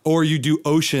times. Or you do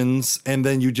Oceans, and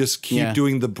then you just keep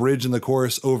doing the bridge and the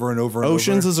chorus over and over and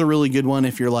Oceans over. is a really good one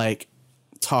if you're like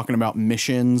talking about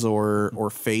missions or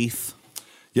faith.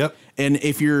 Yep. And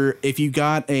if you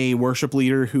got a worship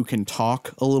leader who can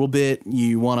talk a little bit,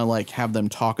 you want to like have them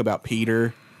talk about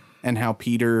Peter and how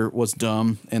Peter was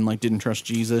dumb and like didn't trust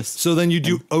Jesus. So then you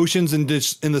do Oceans and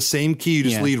just in the same key, you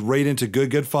just Yeah. lead right into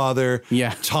Good Father.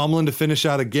 Yeah. Tomlin to finish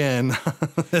out again.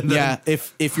 And then- Yeah,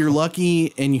 if you're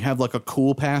lucky and you have like a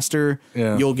cool pastor,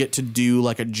 Yeah. you'll get to do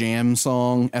like a jam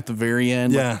song at the very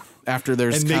end. Yeah. Like, after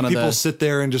there's And make kind of people the sit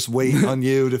there and just wait on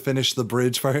you to finish the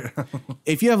bridge part.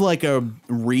 if you have like a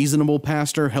reasonable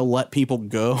pastor, he'll let people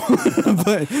go.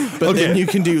 but then you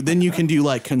can do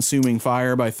like Consuming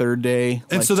Fire by Third Day.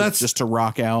 And like, so that's- just to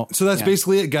rock out. So that's Yeah.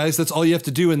 basically it, guys. That's all you have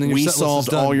to do, and then your We set list is solved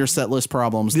done. all your set list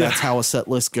problems. That's how a set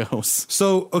list goes.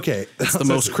 So okay, It's the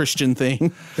most Christian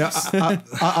thing. Now,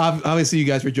 obviously, you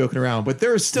guys were joking around, but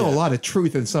there is still a lot of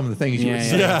truth in some of the things you were Yeah,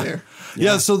 saying yeah. there.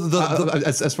 yeah. So the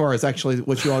As far as actually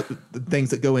what you all, the things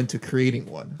that go into creating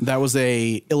one. That was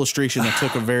a illustration that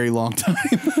took a very long time.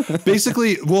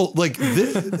 basically, well, like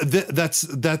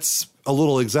that's a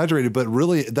little exaggerated, but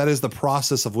really that is the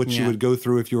process of which you Yeah. would go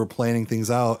through if you were planning things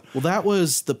out. Well, that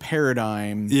was the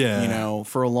paradigm, Yeah.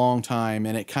 for a long time,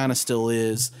 and it kind of still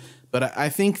is. But I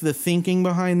think the thinking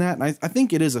behind that, and I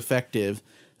think it is effective.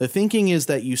 The thinking is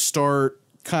that you start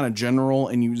kind of general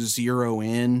and you zero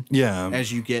in Yeah.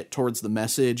 as you get towards the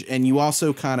message. And you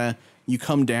also you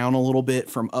come down a little bit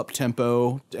from up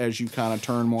tempo as you kind of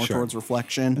turn more towards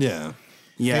reflection. Yeah.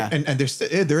 Yeah. And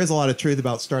there is a lot of truth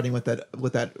about starting with that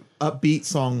upbeat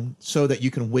song so that you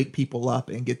can wake people up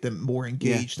and get them more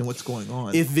engaged in what's going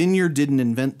on. If Vineyard didn't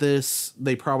invent this,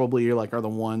 they probably are the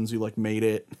ones who made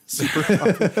it super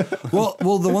popular.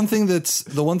 Well, the one thing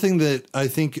that I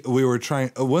think we were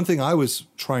trying, one thing I was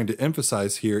trying to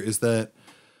emphasize here is that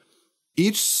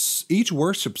each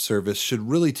worship service should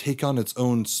really take on its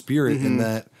own spirit in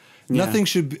that nothing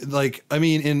should be like, I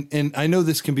mean, and I know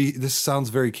this sounds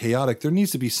very chaotic. There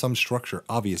needs to be some structure,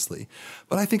 obviously,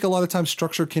 but I think a lot of times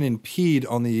structure can impede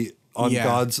on Yeah.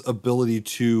 God's ability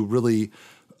to really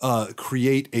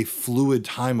create a fluid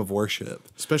time of worship.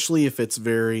 Especially if it's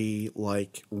very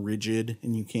like rigid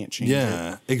and you can't change it.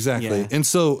 Yeah, exactly. Yeah. And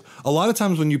so a lot of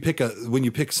times when you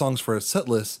pick songs for a set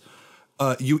list,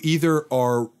 you either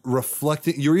are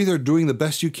you're either doing the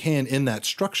best you can in that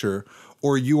structure,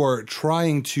 or you are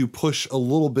trying to push a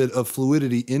little bit of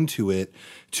fluidity into it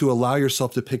to allow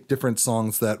yourself to pick different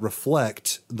songs that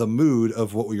reflect the mood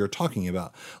of what we are talking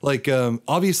about. Like,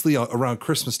 obviously around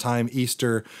Christmas time,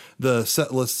 Easter, the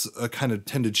set lists kind of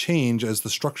tend to change as the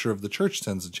structure of the church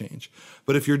tends to change.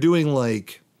 But if you're doing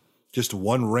like just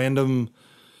one random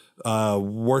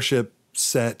worship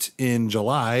set in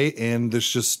July and there's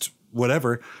just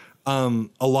whatever, a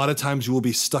lot of times you will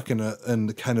be stuck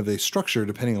in kind of a structure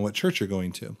depending on what church you're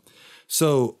going to.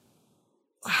 So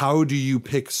how do you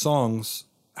pick songs?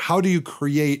 How do you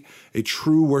create a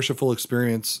true worshipful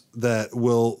experience that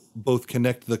will both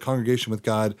connect the congregation with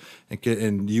God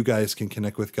and you guys can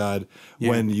connect with God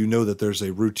when you know that there's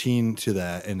a routine to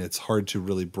that and it's hard to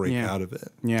really break out of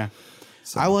it? Yeah.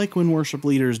 I like when worship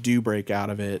leaders do break out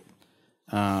of it.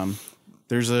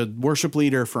 There's a worship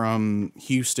leader from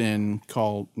Houston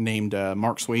named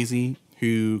Mark Swayze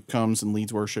who comes and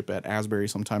leads worship at Asbury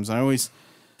sometimes. And I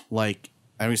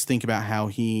always think about how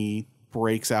he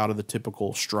breaks out of the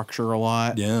typical structure a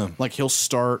lot. Yeah. Like he'll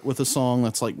start with a song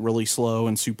that's like really slow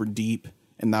and super deep,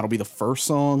 and that'll be the first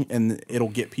song, and it'll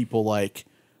get people like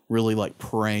really like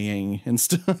praying and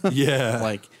stuff. Yeah.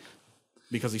 Like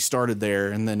because he started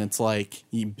there, and then it's like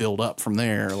you build up from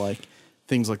there, like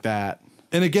things like that.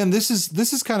 And again, this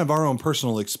is kind of our own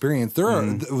personal experience. There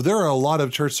are a lot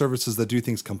of church services that do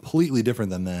things completely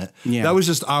different than that. Yeah. That was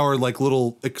just our like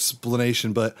little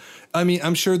explanation, but I mean,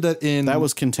 I'm sure that that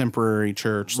was contemporary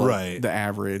church, like right, the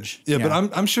average. Yeah, but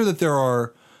I'm sure that there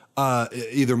are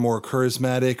either more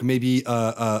charismatic, maybe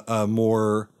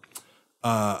more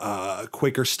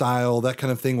Quaker style, that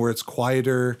kind of thing, where it's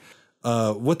quieter.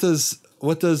 What does I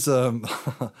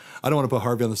don't want to put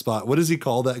Harvey on the spot. What does he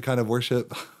call that kind of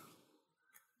worship?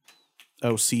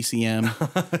 Oh, CCM,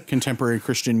 contemporary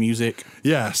Christian music.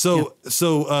 Yeah. So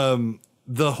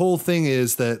the whole thing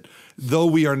is that though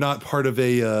we are not part of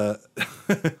a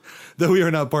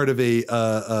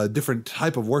different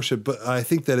type of worship, but I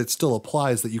think that it still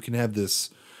applies that you can have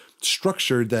this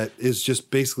structure that is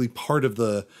just basically part of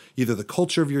either the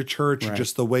culture of your church or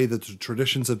just the way that the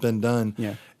traditions have been done.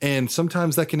 Yeah. And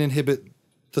sometimes that can inhibit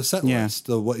the set list,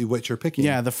 what you're picking.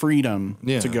 Yeah, the freedom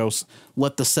to go,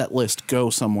 let the set list go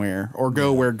somewhere or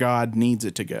go where God needs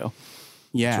it to go.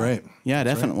 Yeah. That's right. Yeah,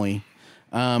 definitely.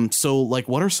 So like,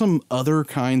 what are some other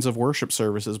kinds of worship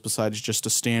services besides just a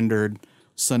standard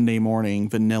Sunday morning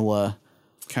vanilla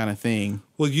kind of thing?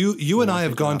 Well, you and I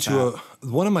have gone to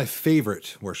one of my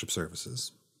favorite worship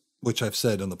services, which I've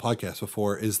said on the podcast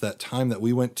before, is that time that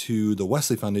we went to the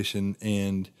Wesley Foundation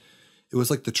and it was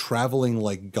like the traveling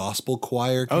like gospel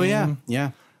choir came. Oh yeah.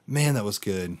 Yeah. Man, that was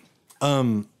good.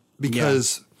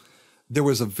 Because there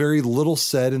was a very little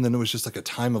said, and then it was just like a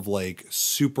time of like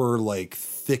super like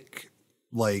thick,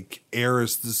 like air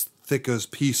is this thick as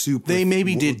pea soup. They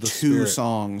maybe did 2 Spirit.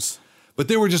 songs, but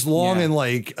they were just long and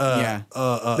like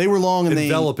they were long and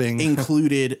enveloping. They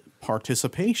included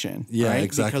participation. Yeah, right?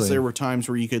 exactly. Because there were times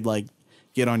where you could like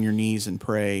get on your knees and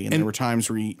pray, and there were times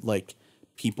where you, like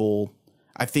people.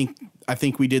 I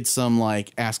think we did some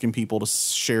like asking people to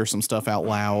share some stuff out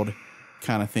loud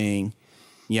kind of thing.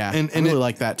 Yeah. And I really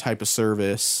like that type of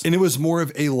service. And it was more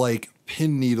of a like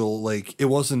pin needle, like it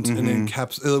wasn't an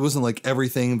it wasn't like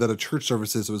everything that a church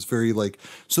service is. It was very like,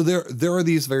 so there are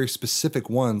these very specific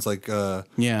ones like,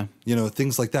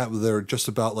 things like that. That are just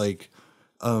about like,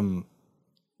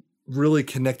 really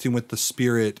connecting with the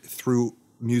Spirit through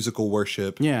musical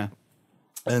worship. Yeah.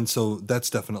 And so that's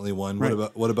definitely one.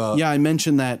 Right. What about? Yeah, I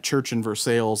mentioned that church in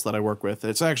Versailles that I work with.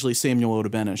 It's actually Samuel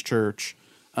Odebena's church.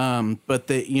 But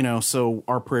so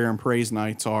our prayer and praise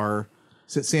nights are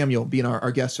Samuel being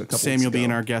our guest a couple weeks ago.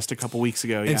 being our guest a couple weeks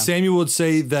ago. Yeah. And Samuel would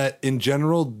say that in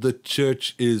general, the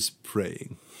church is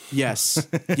praying. Yes.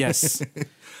 Yes.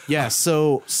 Yeah.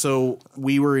 So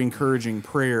we were encouraging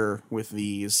prayer with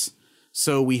these.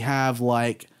 So we have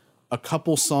like a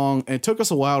couple songs, and it took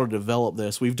us a while to develop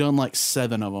this. We've done like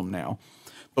 7 of them now.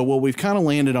 But what we've kind of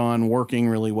landed on working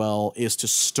really well is to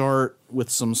start with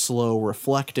some slow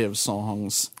reflective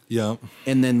songs. Yeah.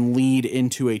 And then lead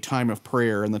into a time of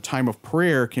prayer. And the time of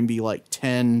prayer can be like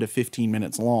 10 to 15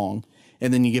 minutes long.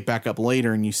 And then you get back up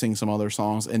later and you sing some other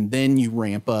songs. And then you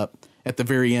ramp up at the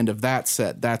very end of that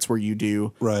set. That's where you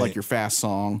do like your fast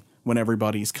song when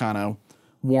everybody's kind of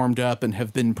warmed up and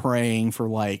have been praying for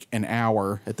like an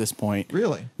hour at this point.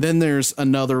 Really? Then there's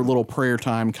another little prayer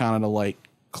time kind of to like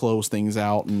close things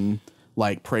out and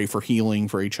like pray for healing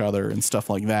for each other and stuff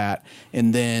like that.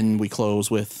 And then we close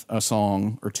with a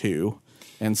song or two.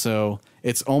 And so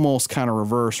it's almost kind of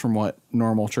reverse from what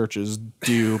normal churches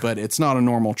do, but it's not a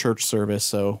normal church service,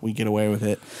 so we get away with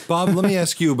it. Bob, let me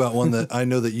ask you about one that I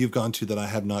know that you've gone to that I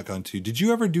have not gone to. Did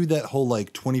you ever do that whole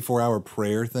like 24-hour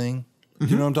prayer thing? Do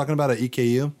you know what I'm talking about at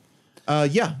EKU?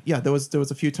 Yeah. There was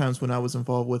a few times when I was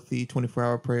involved with the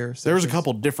 24-hour prayer. There was a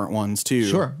couple different ones too.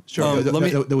 Sure.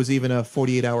 There was even a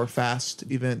 48-hour fast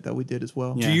event that we did as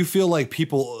well. Yeah. Do you feel like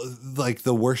people like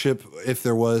the worship? If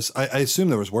there was, I assume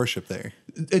there was worship there.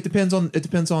 It depends on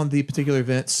the particular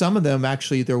event. Some of them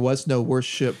actually there was no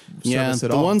worship service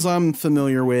at all. The ones I'm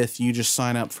familiar with, you just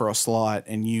sign up for a slot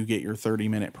and you get your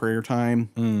 30-minute prayer time,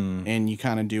 and you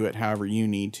kind of do it however you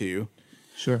need to.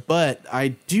 Sure. But I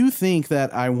do think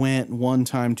that I went one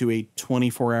time to a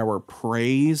 24-hour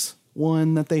praise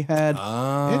one that they had.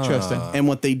 Interesting. And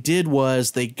what they did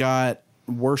was they got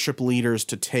worship leaders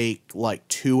to take like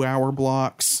 2-hour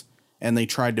blocks, and they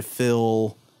tried to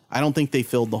fill. I don't think they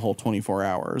filled the whole 24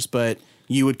 hours, but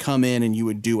you would come in and you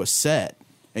would do a set,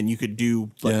 and you could do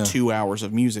like 2 hours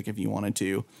of music if you wanted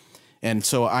to. And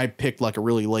so I picked like a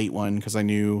really late one because I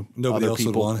knew Nobody other else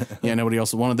people. would want it. Yeah, nobody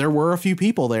else would want it. There were a few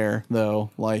people there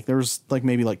though. Like there was like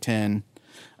maybe like 10.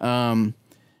 That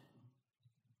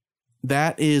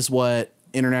is what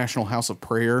International House of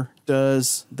Prayer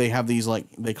does. They have these like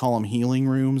they call them healing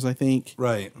rooms, I think.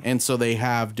 Right. And so they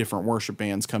have different worship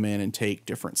bands come in and take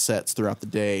different sets throughout the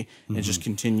day and just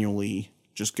continually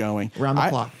just going Around the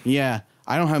clock. Yeah.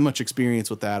 I don't have much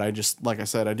experience with that. I just, like I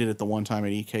said, I did it the one time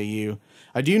at EKU.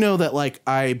 I do know that like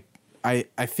I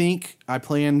think I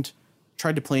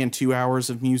tried to plan 2 hours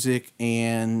of music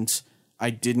and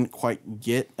I didn't quite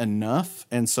get enough.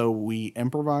 And so we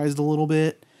improvised a little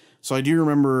bit. So I do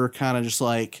remember kind of just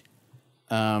like,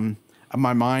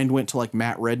 my mind went to like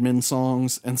Matt Redman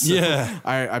songs. And so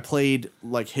I played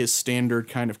like his standard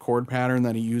kind of chord pattern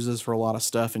that he uses for a lot of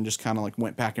stuff and just kind of like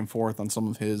went back and forth on some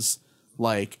of his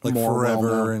like more Forever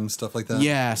well-known and stuff like that.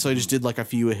 Yeah, so I just did like a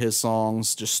few of his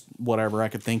songs, just whatever I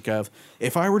could think of.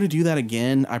 If I were to do that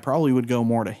again, I probably would go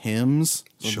more to hymns.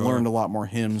 I've learned a lot more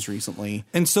hymns recently.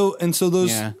 And so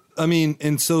those, I mean,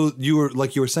 and so you were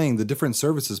like you were saying, the different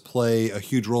services play a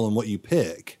huge role in what you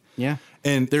pick. Yeah.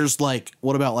 And there's like,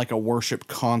 what about like a worship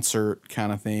concert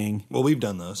kind of thing? Well, we've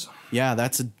done those. Yeah,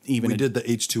 that's We did the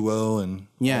H2O and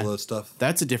all those stuff.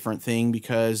 That's a different thing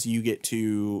because you get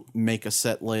to make a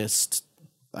set list.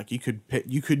 Like you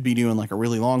could be doing like a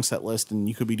really long set list, and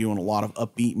you could be doing a lot of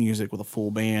upbeat music with a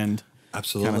full band.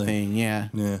 Absolutely. Kind of thing. Yeah.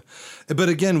 Yeah. But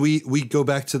again, we go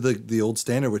back to the old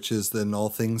standard, which is then all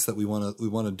things that we want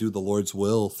to do the Lord's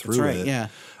will through That's right, it. yeah.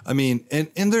 I mean,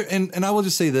 and I will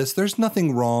just say this, there's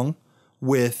nothing wrong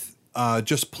with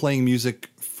just playing music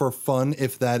for fun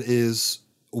if that is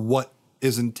what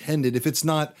is intended. If it's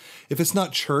not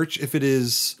church, if it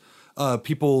is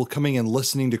people coming and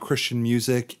listening to Christian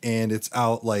music and it's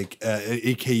out like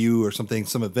AKU or something,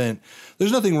 some event,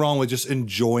 there's nothing wrong with just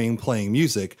enjoying playing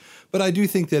music. But I do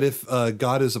think that if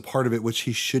God is a part of it, which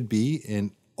he should be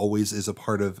and always is a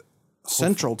part of,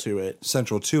 Central to it,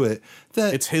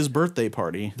 that it's his birthday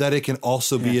party, that it can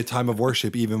also be a time of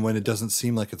worship, even when it doesn't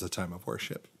seem like it's a time of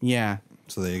worship. Yeah.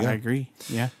 So there you go. I agree.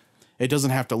 Yeah. It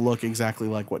doesn't have to look exactly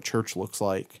like what church looks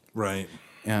like. Right.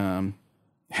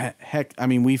 Heck, I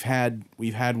mean, we've had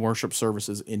worship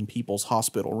services in people's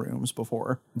hospital rooms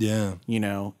before. Yeah. You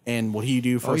know, and what do you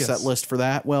do for a set list for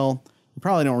that? Well, you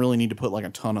probably don't really need to put like a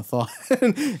ton of thought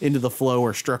into the flow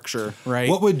or structure, right?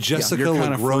 What would Jessica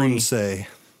Lagrone say?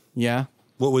 Yeah.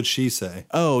 What would she say?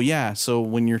 Oh, yeah. So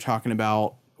when you're talking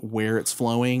about where it's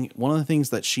flowing, one of the things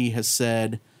that she has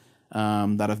said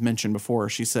that I've mentioned before,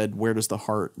 she said, where does the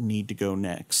heart need to go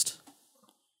next?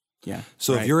 Yeah.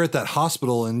 So if you're at that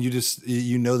hospital and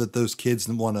you know that those kids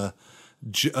want to,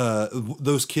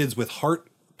 those kids with heart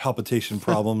palpitation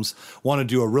problems want to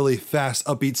do a really fast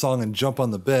upbeat song and jump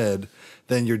on the bed,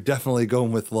 then you're definitely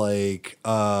going with like,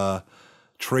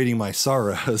 Trading My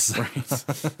Sorrows. Right.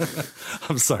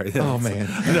 I'm sorry. Oh man.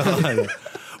 No.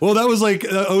 Well, that was like,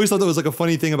 I always thought that was like a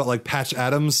funny thing about like Patch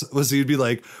Adams was he'd be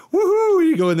like, woohoo,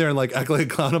 you go in there and like act like a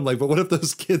clown. I'm like, but what if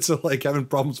those kids are like having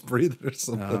problems breathing or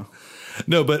something?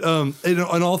 No, but in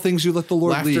all things you let the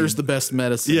Lord lead. Laughter's the best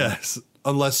medicine. Yes.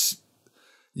 Unless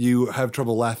you have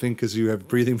trouble laughing because you have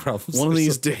breathing problems. One of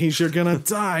these days you're going to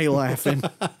die laughing.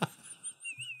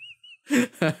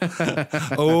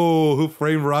 Oh, Who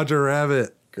Framed Roger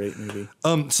Rabbit? Great movie.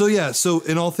 So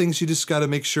in all things you just got to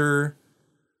make sure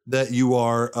that you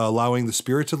are allowing the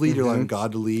Spirit to lead, you're allowing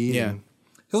God to lead. Yeah. And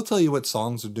he'll tell you what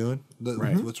songs are doing,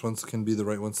 which ones can be the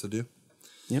right ones to do.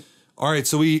 Yep. All right,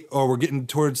 so we're getting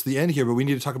towards the end here, but we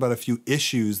need to talk about a few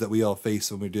issues that we all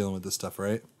face when we're dealing with this stuff,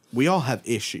 right? We all have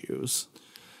issues.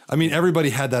 I mean,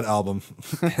 everybody had that album,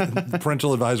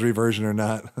 parental advisory version or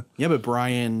not. Yeah, but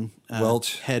Brian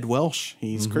Welch. Head Welsh,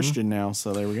 he's Christian now,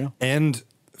 so there we go. And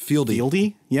Fieldy.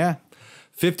 Fieldy? Yeah,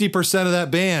 50% of that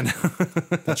band.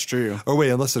 that's true. Or wait,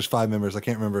 unless there's 5 members. I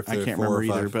can't remember if I there are can't 4 or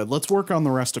remember 5. either, but let's work on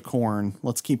the rest of Korn.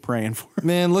 Let's keep praying for him.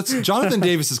 Man, Jonathan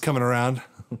Davis is coming around.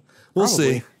 We'll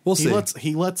see. We'll see.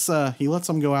 He lets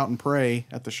them go out and pray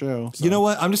at the show. So. You know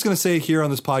what? I'm just going to say here on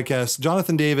this podcast,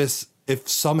 Jonathan Davis, if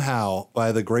somehow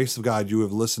by the grace of God you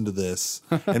have listened to this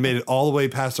and made it all the way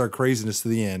past our craziness to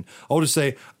the end, I'll just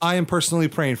say I am personally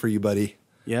praying for you, buddy.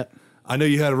 Yep. I know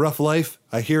you had a rough life.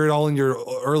 I hear it all in your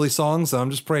early songs. And I'm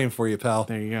just praying for you, pal.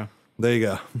 There you go. There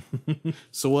you go.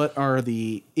 So what are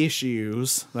the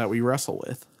issues that we wrestle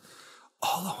with?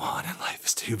 All I want in life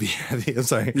is to be happy. I'm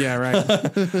sorry. Yeah,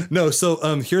 right. No,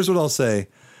 so here's what I'll say.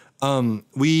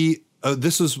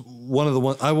 This was one of the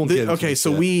ones I won't get into. Okay, this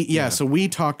so yet. so we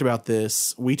talked about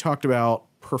this. We talked about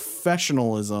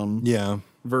professionalism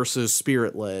versus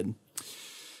spirit led.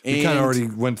 We kind of already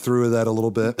went through that a little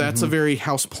bit. That's a very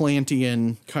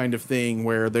Houseplantian kind of thing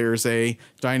where there's a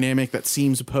dynamic that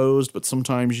seems opposed, but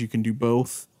sometimes you can do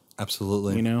both.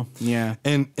 Absolutely. You know? Yeah.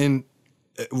 And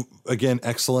again,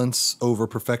 excellence over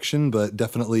perfection, but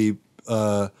definitely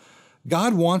God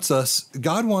wants us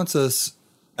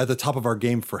at the top of our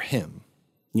game for him.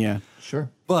 Yeah. Sure.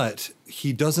 But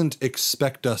he doesn't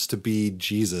expect us to be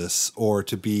Jesus or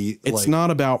to be It's not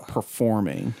about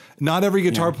performing. Not every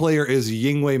guitar player is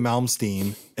Yngwie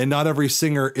Malmsteen, and not every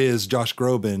singer is Josh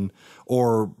Groban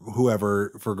or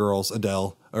whoever for girls,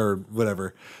 Adele or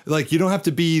whatever. Like, you don't have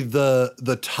to be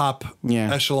the top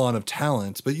echelon of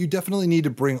talent, but you definitely need to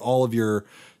bring all of your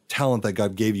talent that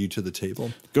God gave you to the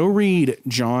table. Go read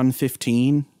John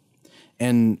 15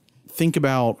 and think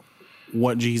about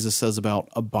what Jesus says about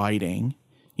abiding.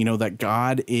 You know, that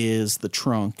God is the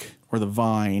trunk or the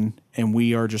vine, and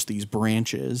we are just these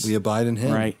branches. We abide in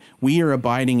him. Right. We are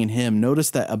abiding in him. Notice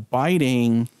that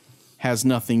abiding has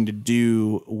nothing to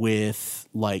do with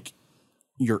like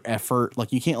your effort.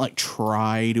 Like, you can't like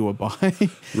try to abide.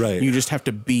 Right. You just have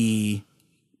to be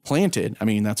planted. I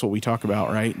mean, that's what we talk about,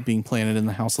 right? Being planted in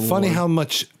the house of the Lord. Funny how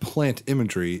much plant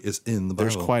imagery is in the Bible.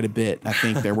 There's quite a bit. I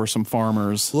think there were some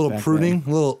farmers. A little back pruning,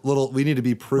 then. little. We need to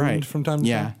be pruned from time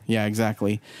to time. Yeah,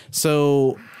 exactly.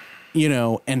 So, you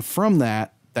know, and from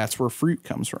that's where fruit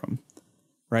comes from,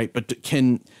 right? But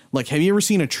have you ever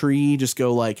seen a tree just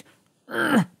go like,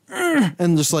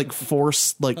 and just like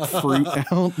force like fruit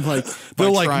out? Like,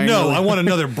 they're like, no, I want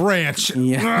another branch.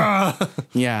 Yeah.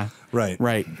 Yeah.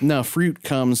 Right. No, fruit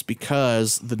comes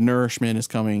because the nourishment is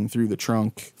coming through the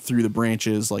trunk, through the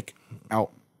branches, like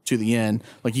out to the end.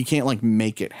 Like, you can't like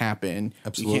make it happen.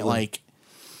 Absolutely.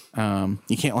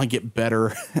 You can't like get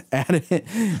better at it.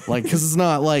 Like, cause it's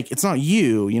not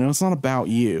you, you know, it's not about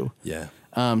you. Yeah.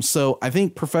 So I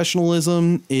think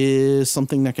professionalism is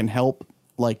something that can help.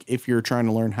 Like, if you're trying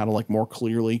to learn how to like more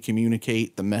clearly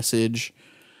communicate the message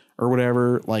or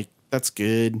whatever, like that's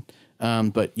good.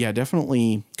 But yeah,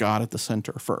 definitely God at the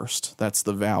center first. That's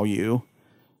the value.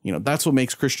 You know, that's what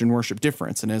makes Christian worship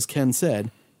different. And as Ken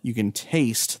said, you can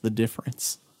taste the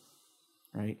difference.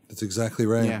 Right? That's exactly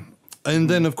right. Yeah. And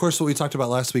then, of course, what we talked about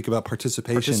last week about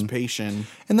participation.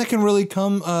 And that can really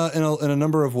come in a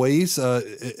number of ways.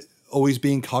 Always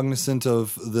being cognizant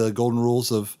of the golden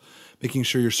rules of making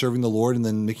sure you're serving the Lord, and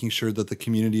then making sure that the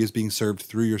community is being served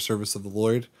through your service of the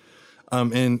Lord.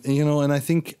 And you know, and I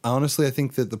think, honestly, I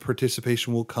think that the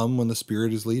participation will come when the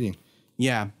Spirit is leading.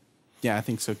 Yeah. Yeah, I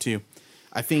think so too.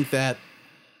 I think that,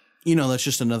 you know, that's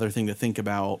just another thing to think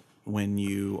about when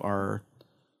you are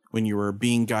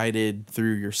being guided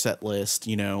through your set list.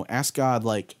 You know, ask God,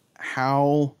 like,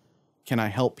 how can I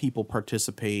help people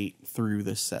participate through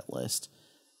this set list?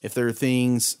 If there are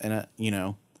things, and you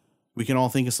know, we can all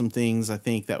think of some things I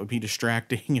think that would be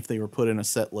distracting if they were put in a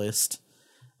set list.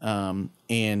 And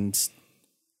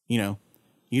you know,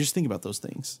 you just think about those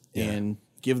things and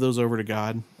give those over to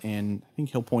God, and I think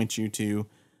he'll point you to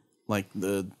like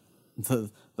the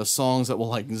songs that will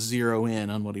like zero in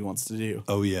on what he wants to do.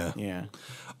 Oh yeah. Yeah.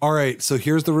 All right, so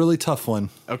here's the really tough one.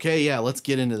 Okay, yeah, let's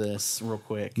get into this real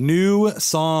quick. New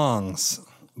songs.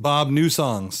 Bob, new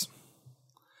songs.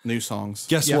 New songs.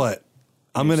 Guess what?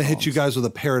 I'm going to hit you guys with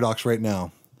a paradox right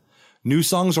now. New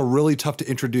songs are really tough to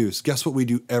introduce. Guess what we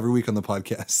do every week on the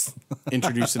podcast?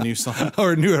 Introduce a new song.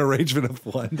 Or a new arrangement of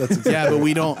one. That's exactly yeah, but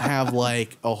we don't have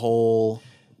like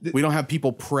we don't have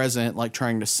people present like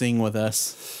trying to sing with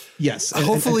us. Yes.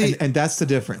 Hopefully. And that's the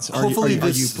difference. Hopefully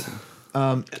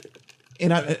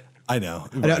I I know.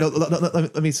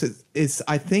 Let me say,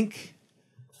 I think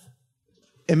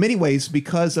in many ways,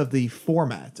 because of the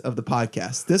format of the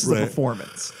podcast, this is a Right.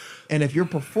 performance. And if you're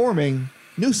performing,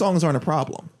 new songs aren't a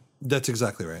problem. That's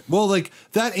exactly right. Well, like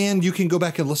that, and you can go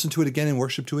back and listen to it again and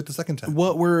worship to it the second time.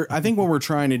 I think what we're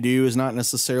trying to do is not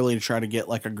necessarily to try to get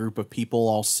like a group of people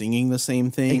all singing the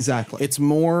same thing. Exactly. It's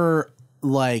more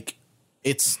like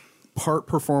it's part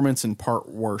performance and part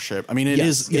worship. I mean, it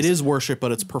Yes, is worship,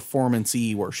 but it's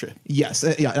performance-y worship. Yes,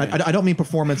 I don't mean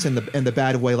performance in the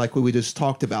bad way like we just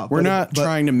talked about. We're not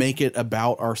trying to make it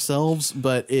about ourselves,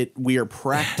 but we are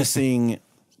practicing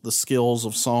the skills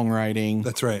of songwriting.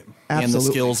 That's right. And the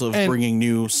Absolutely. skills of bringing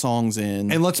new songs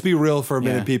in. And let's be real for a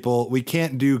minute, Yeah. people. We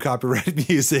can't do copyrighted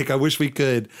music. I wish we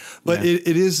could, but Yeah.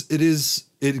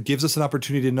 it gives us an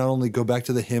opportunity to not only go back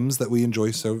to the hymns that we enjoy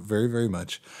so very, very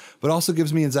much, but also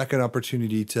gives me and Zach an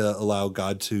opportunity to allow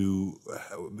God to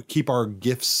keep our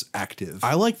gifts active.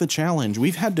 I like the challenge.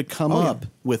 We've had to come up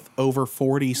with over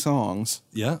 40 songs.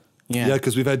 Yeah. Yeah. Yeah,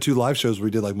 because we've had 2 live shows where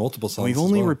we did like multiple songs. We've as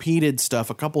only well. repeated stuff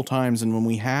a couple times, and when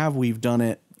we have, we've done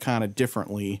it kind of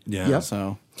differently. Yeah. Yep.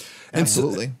 So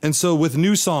Absolutely. And so with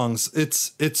new songs,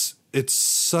 it's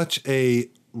such a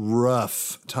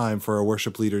rough time for a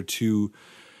worship leader to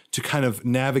kind of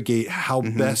navigate how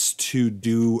best to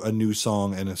do a new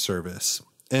song in a service.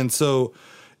 And so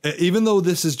even though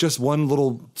this is just one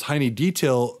little tiny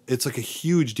detail, it's like a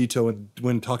huge detail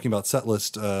when talking about set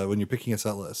list, when you're picking a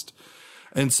set list.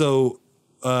 And so,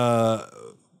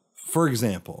 for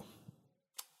example,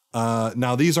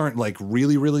 now these aren't like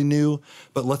really, really new,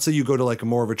 but let's say you go to like a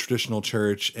more of a traditional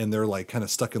church and they're like kind of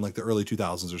stuck in like the early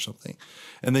 2000s or something.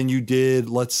 And then you did,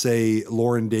 let's say,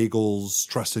 Lauren Daigle's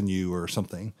Trust in You or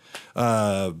something.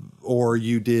 Or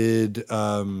you did,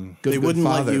 they wouldn't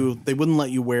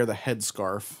let you wear the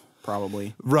headscarf,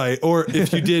 probably. right. Or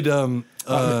if you did,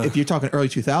 if you're talking early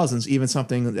 2000s, even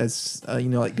something that's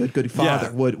like Good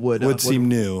Father would seem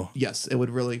new. Yes, it would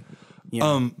really.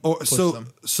 Yeah. Or them.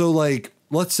 so like,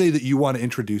 let's say that you want to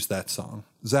introduce that song.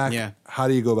 Zach, Yeah. how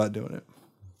do you go about doing it?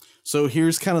 So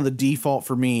here's kind of the default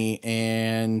for me,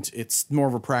 and it's more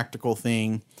of a practical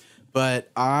thing, but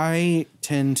I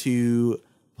tend to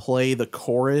play the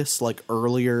chorus like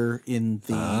earlier in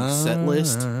the set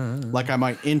list. Like I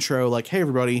might intro like, hey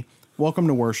everybody, welcome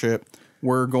to worship.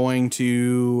 We're going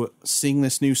to sing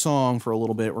this new song for a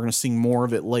little bit. We're going to sing more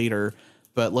of it later,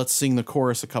 but let's sing the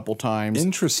chorus a couple times.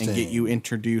 Interesting. And get you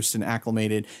introduced and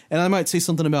acclimated. And I might say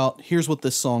something about, here's what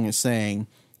this song is saying,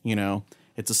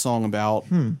 it's a song about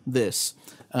this.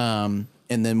 And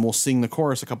then we'll sing the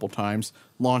chorus a couple times,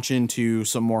 launch into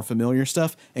some more familiar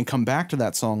stuff, and come back to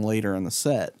that song later in the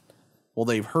set. Well,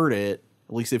 they've heard it.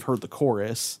 At least they've heard the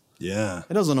chorus. Yeah.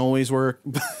 It doesn't always work.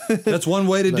 That's one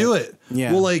way to do it.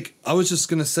 Yeah. Well, like I was just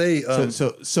going to say,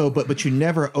 But you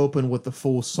never open with the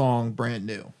full song brand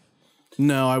new.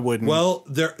 No, I wouldn't. well,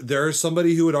 there's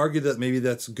somebody who would argue that maybe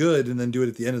that's good and then do it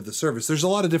at the end of the service. There's a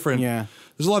lot of different,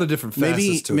 there's a lot of different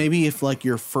facets to it. maybe if like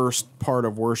your first part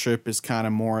of worship is kind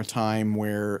of more a time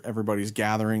where everybody's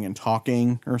gathering and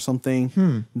talking or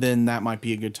something, then that might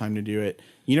be a good time to do it.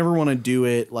 You never want to do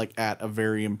it like at a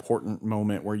very important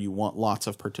moment where you want lots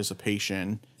of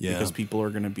participation because people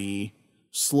are going to be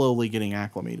slowly getting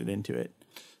acclimated into it.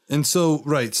 And so,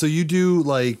 right. So you do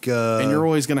like, And you're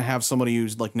always going to have somebody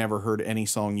who's like never heard any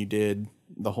song you did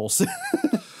the whole set.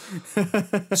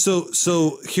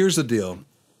 so here's the deal.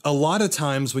 A lot of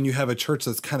times when you have a church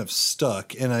that's kind of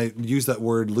stuck, and I use that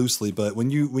word loosely, but when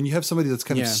you have somebody that's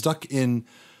kind of stuck in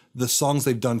the songs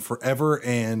they've done forever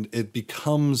and it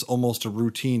becomes almost a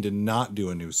routine to not do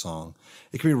a new song,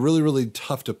 it can be really, really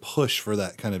tough to push for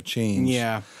that kind of change.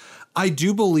 Yeah. I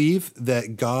do believe that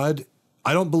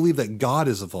I don't believe that God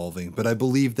is evolving, but I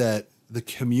believe that the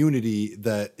community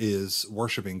that is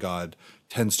worshiping God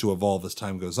tends to evolve as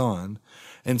time goes on.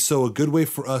 And so a good way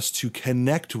for us to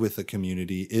connect with the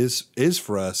community is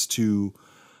for us to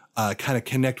kind of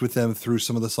connect with them through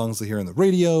some of the songs they hear on the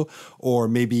radio, or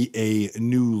maybe a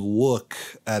new look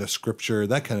at a scripture,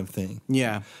 that kind of thing.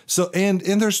 Yeah. So, and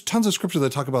there's tons of scripture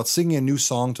that talk about singing a new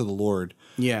song to the Lord.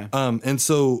 Yeah. And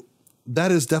so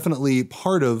that is definitely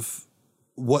part of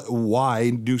why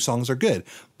new songs are good.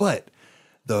 But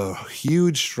the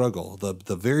huge struggle,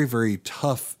 the very, very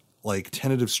tough, like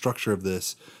tentative structure of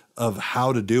this, of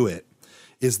how to do it,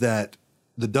 is that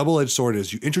the double-edged sword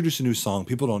is you introduce a new song,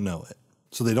 people don't know it,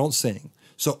 so they don't sing.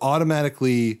 So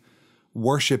automatically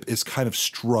worship is kind of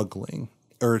struggling,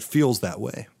 or it feels that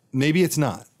way. Maybe it's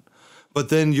not. But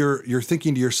then you're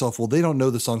thinking to yourself, well, they don't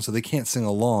know the song, so they can't sing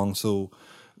along, so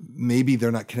maybe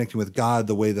they're not connecting with God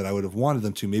the way that I would have wanted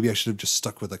them to. Maybe I should have just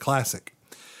stuck with a classic.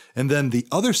 And then the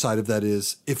other side of that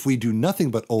is if we do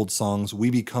nothing but old songs, we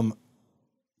become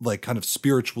like kind of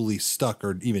spiritually stuck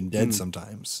or even dead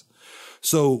sometimes.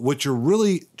 So what you're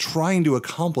really trying to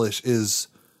accomplish is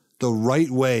the right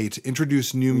way to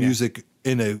introduce new music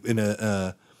in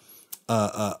a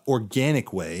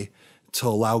organic way to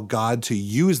allow God to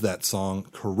use that song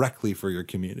correctly for your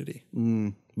community.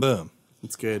 Boom.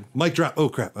 It's good. Mic drop. Oh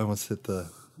crap. I almost hit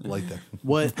the light there.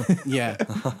 What? Yeah.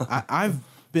 I've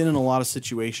been in a lot of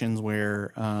situations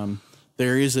where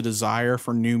there is a desire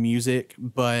for new music,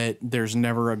 but there's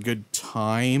never a good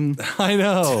time. I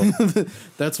know.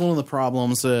 That's one of the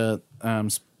problems. The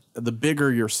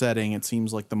bigger your setting, it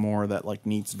seems like the more that like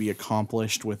needs to be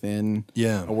accomplished within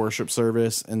a worship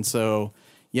service. And so,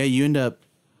 you end up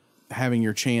having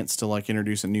your chance to like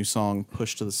introduce a new song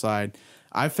pushed to the side.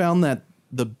 I found that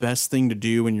the best thing to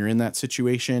do when you're in that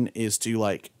situation is to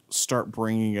like start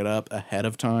bringing it up ahead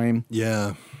of time.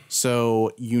 Yeah.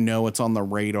 So it's on the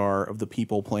radar of the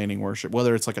people planning worship,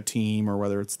 whether it's like a team or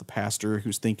whether it's the pastor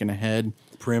who's thinking ahead.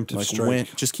 Preemptive like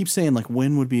strike. Just keep saying like,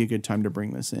 when would be a good time to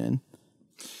bring this in?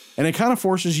 And it kind of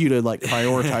forces you to like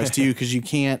prioritize too, because you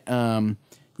can't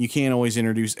always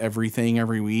introduce everything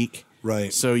every week.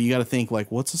 Right. So you got to think like,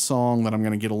 what's a song that I'm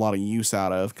going to get a lot of use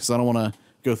out of? Because I don't want to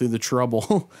go through the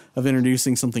trouble of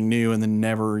introducing something new and then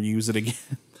never use it again.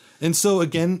 And so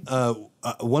again,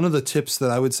 one of the tips that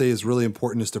I would say is really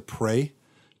important is to pray.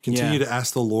 Continue to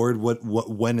ask the Lord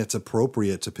when it's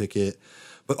appropriate to pick it.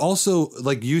 But also,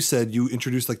 like you said, you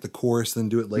introduce like the chorus, then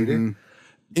do it later. Mm-hmm.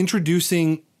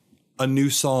 Introducing a new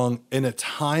song in a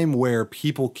time where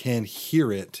people can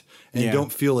hear it and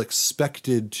don't feel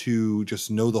expected to just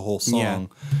know the whole song. Yeah.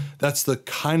 That's the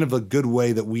kind of a good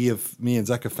way that me and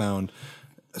Zach have found.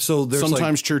 So there's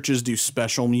sometimes churches do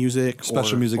special music or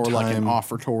time. Like an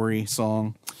offertory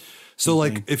song. So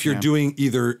like if you're doing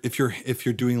if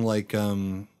you're doing like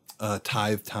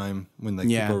tithe time when like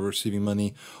people are receiving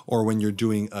money, or when you're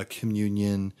doing a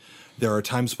communion, there are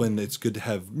times when it's good to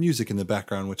have music in the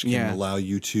background, which can allow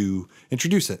you to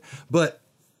introduce it. But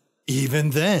even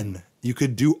then, you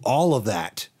could do all of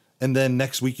that, and then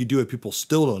next week you do it, people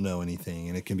still don't know anything,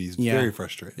 and it can be very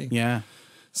frustrating. Yeah.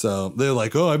 So they're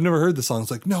like, "Oh, I've never heard the song."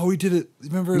 It's like, "No, we did it.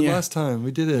 Remember last time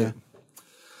we did it." Yeah.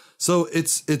 So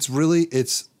it's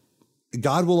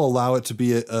God will allow it to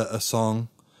be a song.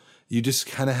 You just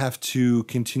kind of have to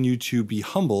continue to be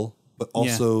humble, but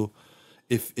also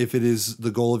if it is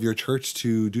the goal of your church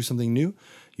to do something new,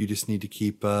 you just need to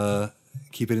keep it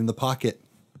in the pocket.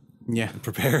 Yeah. And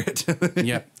prepare it.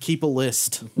 Yeah. Keep a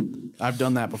list. I've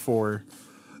done that before.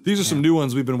 These are some new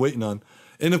ones we've been waiting on.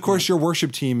 And of course, your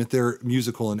worship team, if they're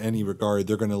musical in any regard,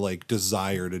 they're going to like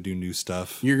desire to do new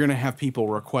stuff. You're going to have people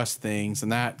request things,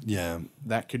 and that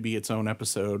could be its own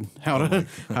episode. How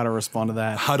to respond to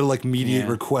that? How to like mediate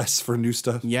requests for new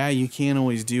stuff? Yeah, you can't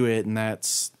always do it, and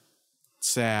that's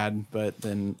sad. But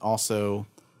then also,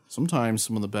 sometimes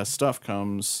some of the best stuff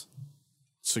comes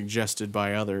suggested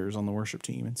by others on the worship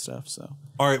team and stuff. So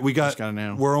all right,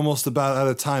 we're almost about out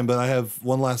of time, but I have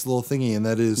one last little thingy, and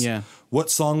that is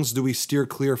what songs do we steer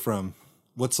clear from?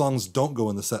 What songs don't go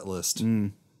in the set list?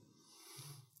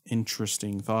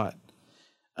 Interesting thought.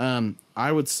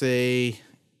 I would say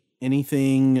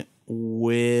anything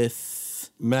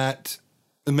with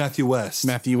Matthew West.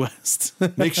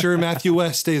 Make sure Matthew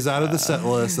West stays out of the set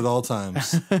list at all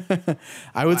times.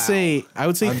 I would say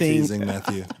I'm teasing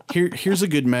Matthew. Here's a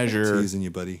good measure. I'm teasing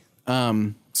you, buddy.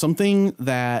 Something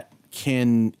that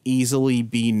can easily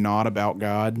be not about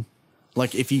God.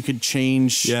 Like if you could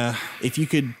change the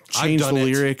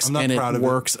lyrics and it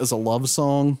works as a love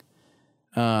song.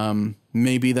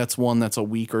 Maybe that's one that's a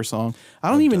weaker song. I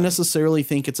don't even necessarily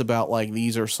think it's about like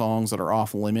these are songs that are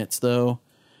off limits though.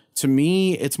 To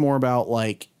me, it's more about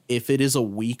like if it is a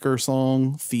weaker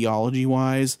song theology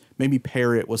wise, maybe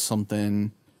pair it with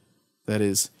something that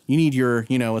is you need your,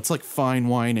 it's like fine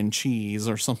wine and cheese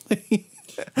or something.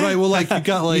 Right. Well, like you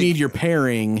got like you need your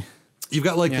pairing. You've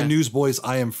got like the Newsboys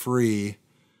I Am Free,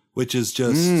 which is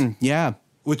just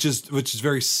which is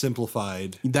very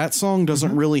simplified. That song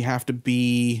doesn't really have to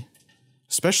be,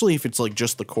 especially if it's like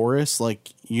just the chorus,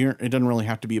 like it doesn't really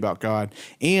have to be about God.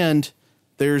 And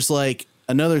there's like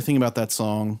another thing about that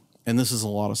song, and this is a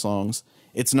lot of songs,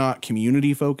 it's not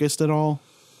community focused at all.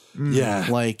 Yeah.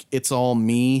 Like it's all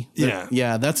me.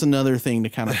 Yeah. That's another thing to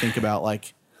kind of think about.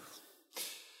 Like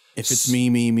if it's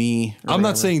me. I'm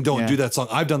not saying don't do that song.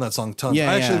 I've done that song tons.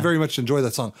 I actually very much enjoy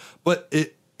that song, but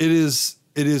it is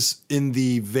in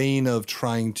the vein of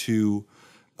trying to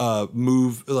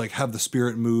move, like have the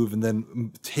Spirit move and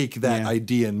then take that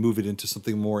idea and move it into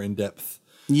something more in depth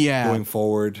going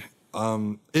forward.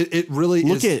 It really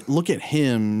look at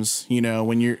hymns, you know,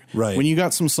 when you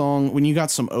got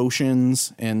some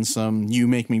Oceans and some You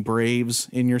Make Me Braves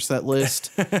in your set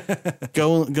list,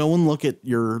 go and look at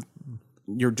your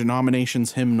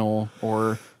denomination's hymnal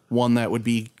or one that would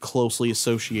be closely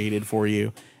associated for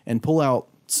you and pull out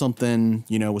something,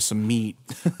 you know, with some meat.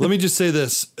 Let me just say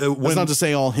this. That's not to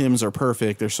say all hymns are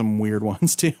perfect. There's some weird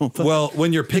ones too. Well,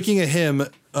 when you're picking a hymn,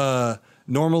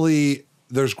 normally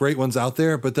there's great ones out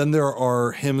there, but then there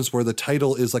are hymns where the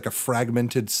title is like a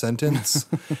fragmented sentence.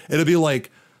 It'll be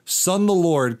like, Son the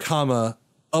Lord, comma,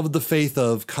 of the faith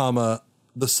of, comma,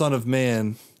 the Son of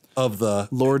Man of the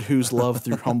Lord whose love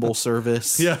through humble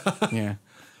service. Yeah. Yeah.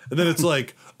 And then it's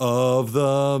like, of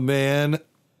the man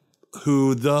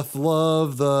who doth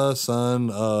love the Son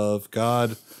of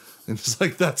God. And it's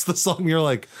like, that's the song. You're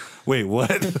like, wait,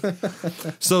 what?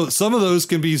 So some of those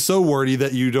can be so wordy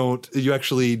that you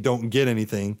actually don't get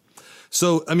anything.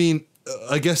 So, I mean,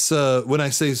 I guess when I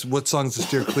say what songs to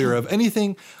steer clear of, I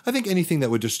think anything that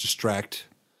would just distract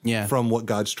from what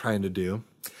God's trying to do.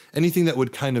 Anything that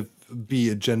would kind of be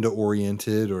agenda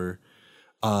oriented or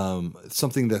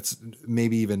something that's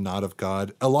maybe even not of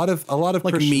God. A lot of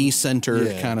like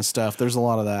me-centered kind of stuff. There's a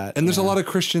lot of that. And there's a lot of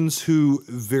Christians who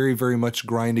very, very much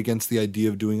grind against the idea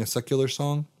of doing a secular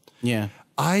song. Yeah.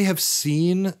 I have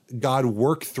seen God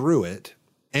work through it,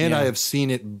 and I have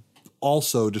seen it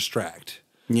also distract.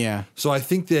 Yeah. So I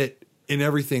think that in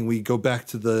everything we go back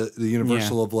to the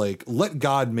universal of like, let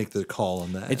God make the call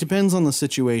on that. It depends on the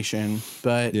situation,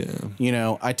 but you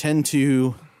know,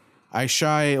 I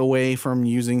shy away from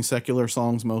using secular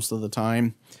songs most of the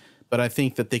time, but I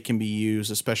think that they can be used,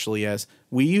 especially as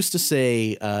we used to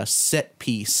say, set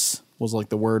piece was like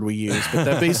the word we use, but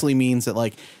that basically means that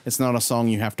like, it's not a song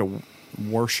you have to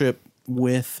worship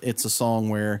with. It's a song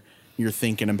where you're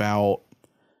thinking about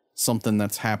something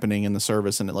that's happening in the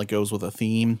service and it like goes with a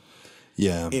theme.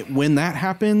 Yeah. When that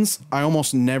happens, I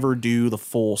almost never do the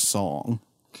full song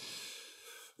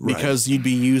because you'd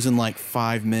be using like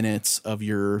 5 minutes of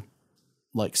your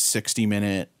like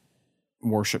 60-minute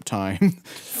worship time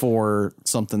for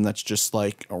something that's just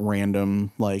like a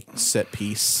random like set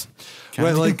piece.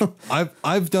 Right. Like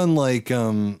I've done like,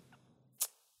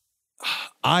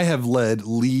 I have led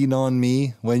Lean on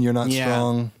Me When You're Not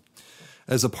Strong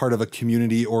as a part of a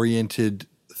community oriented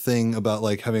thing about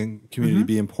like having community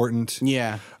be important.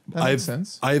 Yeah. That makes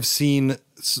sense. I've seen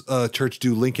church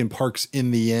do Linkin Park's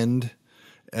In the End,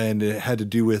 and it had to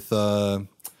do with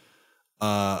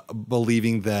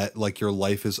believing that like your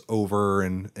life is over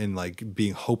and like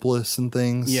being hopeless and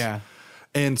things. Yeah.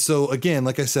 And so again,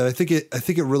 like I said, I think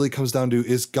it really comes down to,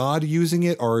 is God using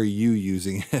it or are you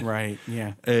using it? Right.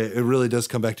 Yeah. It really does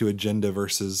come back to agenda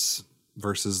versus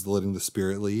letting the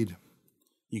Spirit lead.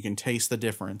 You can taste the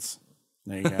difference.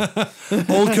 There you go.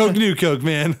 Old Coke, new Coke,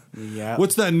 man. Yeah.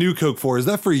 What's that new Coke for? Is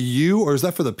that for you or is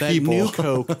that for the people? That new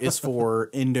Coke is for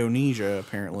Indonesia,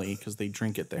 apparently, because they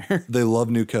drink it there. They love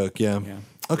new Coke. Yeah.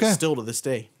 Okay. Still to this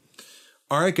day.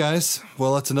 All right, guys.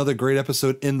 Well, that's another great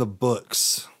episode in the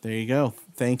books. There you go.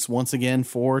 Thanks once again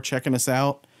for checking us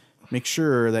out. Make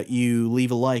sure that you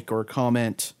leave a like or a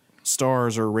comment,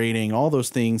 stars or rating. All those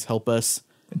things help us.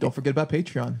 And don't forget about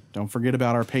Patreon. Don't forget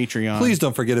about our Patreon. Please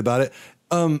don't forget about it.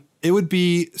 It would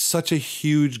be such a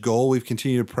huge goal. We've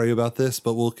continued to pray about this,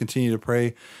 but we'll continue to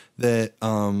pray that,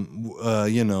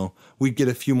 we get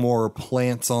a few more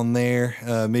plants on there,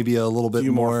 maybe a little bit a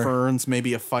few more ferns,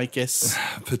 maybe a ficus.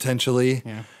 Potentially.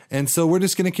 Yeah. And so we're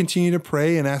just going to continue to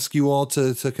pray and ask you all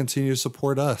to continue to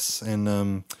support us.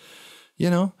 And,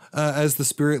 as the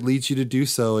Spirit leads you to do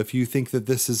so, if you think that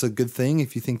this is a good thing,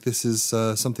 if you think this is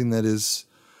something that is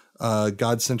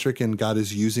God-centric and God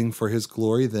is using for his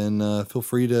glory, then feel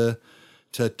free to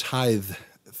tithe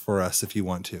for us if you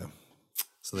want to.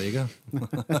 So there you go.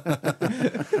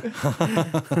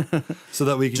 So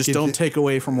that we can just don't take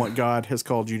away from what God has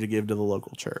called you to give to the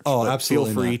local church. Oh,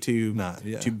 absolutely. Feel free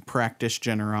to practice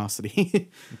generosity.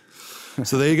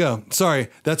 So there you go. Sorry,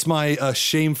 that's my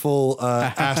shameful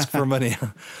ask for money.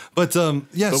 But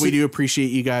But we do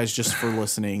appreciate you guys just for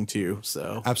listening too.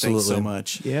 So absolutely, thanks so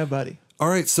much. Yeah, buddy. All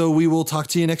right, so we will talk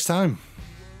to you next time.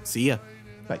 See ya.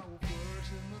 Bye.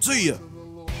 See ya.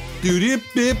 I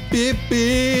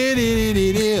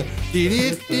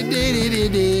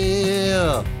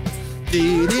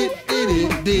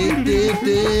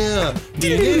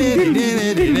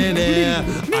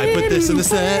put this in the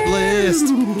set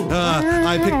list.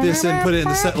 I picked this and put it in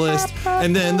the set list,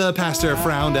 and then the pastor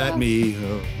frowned at me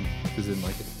because didn't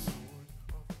like it.